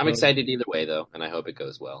 I'm but excited either way though, and I hope it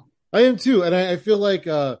goes well. I am too, and I feel like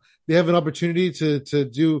they have an opportunity to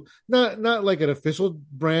do not like an official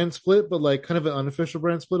brand split, but like kind of an unofficial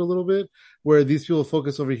brand split a little bit, where these people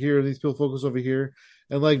focus over here, these people focus over here,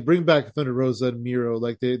 and like bring back Thunder Rosa and Miro,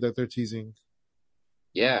 like they're teasing.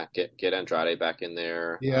 Yeah, get Andrade back in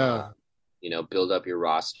there. Yeah, Build up your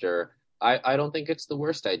roster. I don't think it's the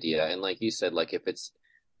worst idea. And like you said, like if it's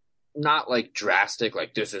not like drastic,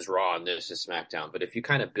 like this is Raw and this is SmackDown, but if you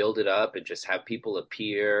kind of build it up and just have people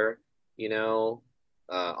appear, you know,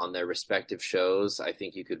 on their respective shows, I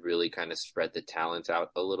think you could really kind of spread the talent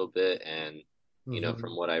out a little bit. And hmm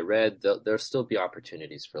from what I read, there'll still be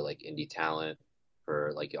opportunities for like indie talent.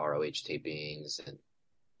 for like ROH tapings, and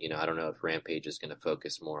I don't know if Rampage is going to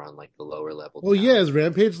focus more on like the lower level Well, yeah, talent. is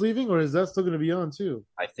Rampage leaving or is that still going to be on too?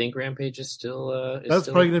 I think Rampage is still That's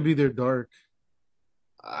probably going to be their dark.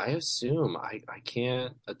 I assume I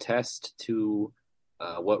can't attest to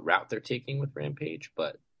what route they're taking with Rampage,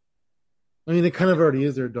 but I mean, it kind of already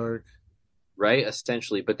is their dark. right,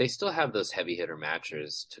 essentially, but they still have those heavy hitter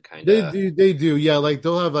matches to kind They of do, they do. Yeah, like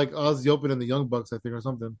they'll have like Ozzy Open and the Young Bucks, I think, or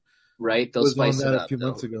something. right. They'll Was on spice it that a up. few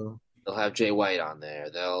months They'll ago. they'll have Jay White on there.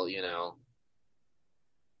 They'll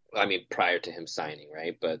I mean prior to him signing,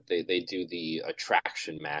 right? But they do the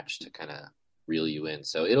attraction match to kind of reel you in.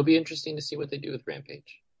 So it'll be interesting to see what they do with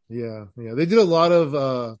Rampage. Yeah, yeah. They did a lot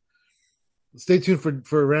of stay tuned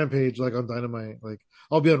for Rampage, like on Dynamite. Like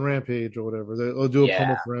I'll be on Rampage or whatever. They'll do a Yeah,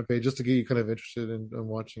 promo for Rampage just to get you kind of interested in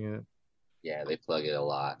watching it. yeah, they plug it a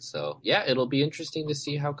lot. So yeah, it'll be interesting to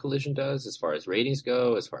see how Collision does as far as ratings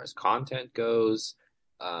go, as far as content goes.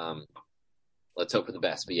 Um, let's hope for the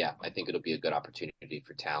best. But yeah, I think it'll be a good opportunity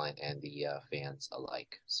for talent and the fans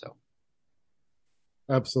alike. So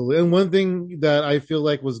Absolutely. And one thing that I feel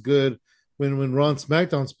like was good when Raw and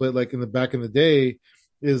SmackDown split, like in the back in the day,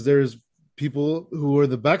 is there's people who are in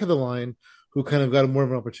the back of the line who kind of got more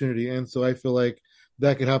of an opportunity. And so I feel like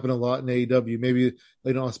that could happen a lot in AEW. Maybe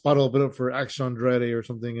a spot will open up for Action Andrade or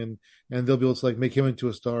something, and they'll be able to like make him into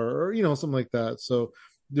a star or something like that. So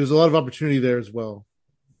there's a lot of opportunity there as well.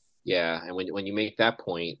 yeah, and when you make that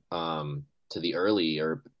point to the early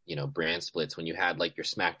or brand splits, when you had like your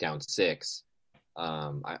SmackDown six,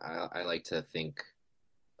 I like to think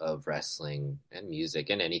of wrestling and music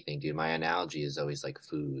and anything, dude. My analogy is always like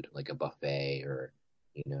food, like a buffet, or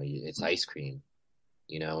it's ice cream.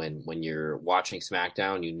 And when you're watching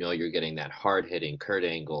SmackDown, you're getting that hard hitting Kurt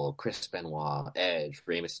Angle, Chris Benoit, Edge,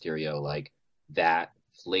 Rey Mysterio, like that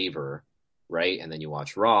flavor, right? And then you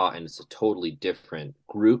watch Raw, and it's a totally different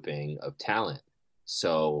grouping of talent.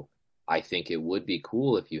 So I think it would be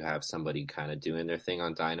cool if you have somebody kind of doing their thing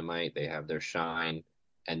on Dynamite, they have their shine,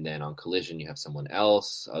 and then on Collision you have someone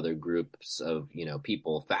else, other groups of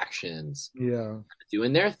people, factions Yeah.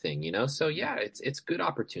 doing their thing. So yeah, it's good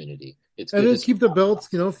opportunity. It's And good to then see keep the belts,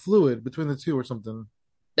 fluid between the two or something.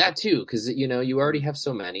 that too, because you already have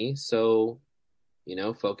so many. So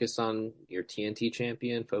focus on your TNT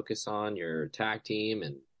champion, focus on your tag team,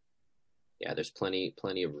 and yeah, there's plenty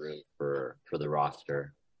of room for the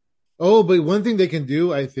roster. Oh, but one thing they can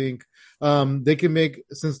do, I think, they can make,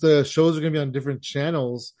 since the shows are going to be on different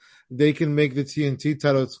channels, they can make the TNT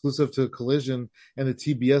title exclusive to Collision and the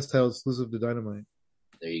TBS title exclusive to Dynamite.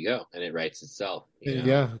 There you go, and it writes itself.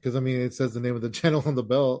 Yeah, because I mean, it says the name of the channel on the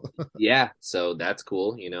belt. Yeah, so that's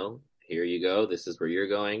cool. Here you go. This is where you're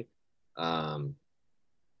going. Um,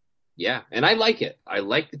 yeah, and I like it. I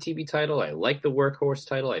like the TV title. I like the workhorse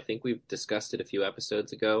title. I think we've discussed it a few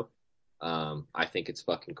episodes ago. I think it's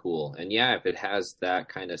fucking cool. And yeah, if it has that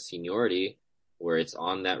kind of seniority where it's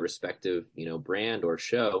on that respective, brand or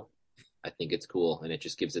show, I think it's cool. And it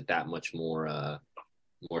just gives it that much more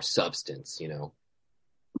substance.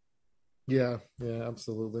 Yeah, yeah,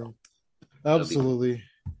 absolutely, That'll be cool. absolutely.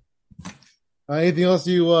 Anything else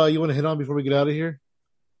you want to hit on before we get out of here?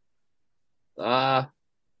 Uh,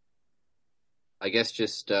 I guess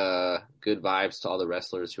just good vibes to all the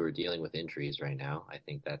wrestlers who are dealing with injuries right now. I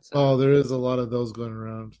think that's Oh, there is a lot of those going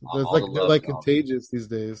around. There's all like the they're love like to all. contagious these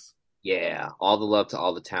days. Yeah, all the love to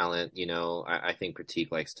all the talent. I think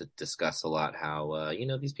Pratik likes to discuss a lot how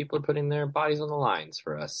these people are putting their bodies on the lines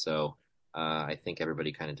for us. So I think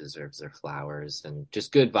everybody kind of deserves their flowers and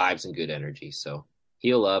just good vibes and good energy. So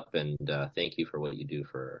heal up and thank you for what you do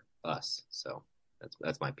for us. So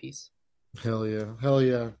that's my piece. Hell yeah, hell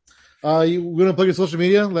yeah. You gonna plug your social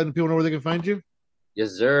media, letting people know where they can find you?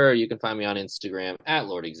 Yes, sir. You can find me on Instagram at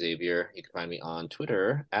Lord Xavier. You can find me on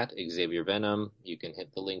Twitter at Xavier Venom. You can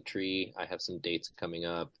hit the link tree. I have some dates coming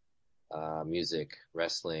up. Music,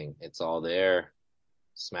 wrestling, it's all there.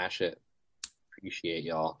 Smash it. Appreciate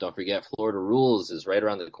y'all. Don't forget, Florida Rules is right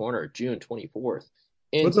around the corner, June 24th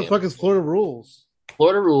in What the Tampa. fuck is Florida Rules?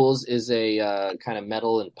 Florida Rules is a kind of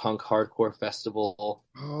metal and punk hardcore festival,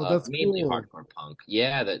 Oh, that's mainly cool. hardcore punk.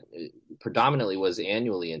 Yeah, that predominantly was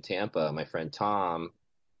annually in Tampa. My friend Tom,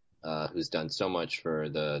 who's done so much for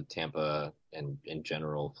the Tampa and in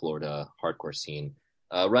general Florida hardcore scene,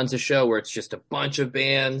 runs a show where it's just a bunch of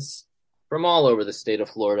bands from all over the state of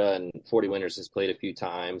Florida. And 40 Winters has played a few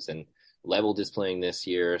times, and Leveled is playing this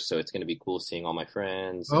year, so it's going to be cool seeing all my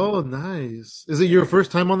friends. And Oh, nice. Is it your first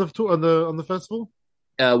time on the tour on the festival?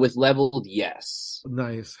 with Leveled, yes.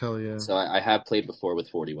 Nice, hell yeah. So I have played before with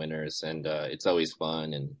 40 Winters, and it's always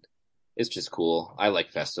fun, and it's just cool. I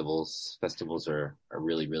like festivals. Festivals are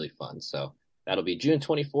really, really fun. So That'll be June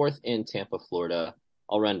 24th in Tampa, Florida.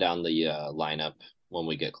 I'll run down the lineup when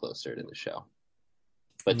we get closer to the show.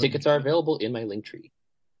 But tickets are available in my link tree.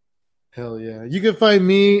 Hell yeah. You can find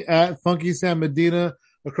me at Funky Sam Medina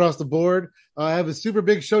across the board. I have a super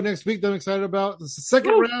big show next week that I'm excited about. It's the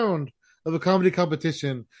second round of a comedy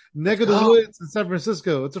competition. Neck of the Woods in San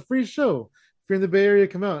Francisco. It's a free show. If you're in the Bay Area,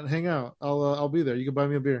 come out and hang out. I'll be there. You can buy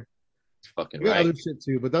me a beer. Fucking I got right. other shit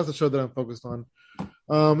too, but that's the show that I'm focused on. If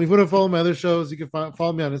you want to follow my other shows, you can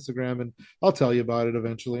follow me on Instagram and I'll tell you about it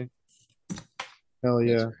eventually. Hell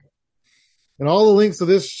yeah. And all the links to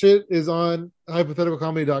this shit is on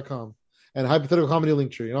hypotheticalcomedy.com and hypothetical comedy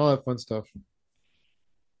link tree and all that fun stuff.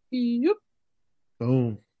 Yep.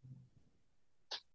 Boom.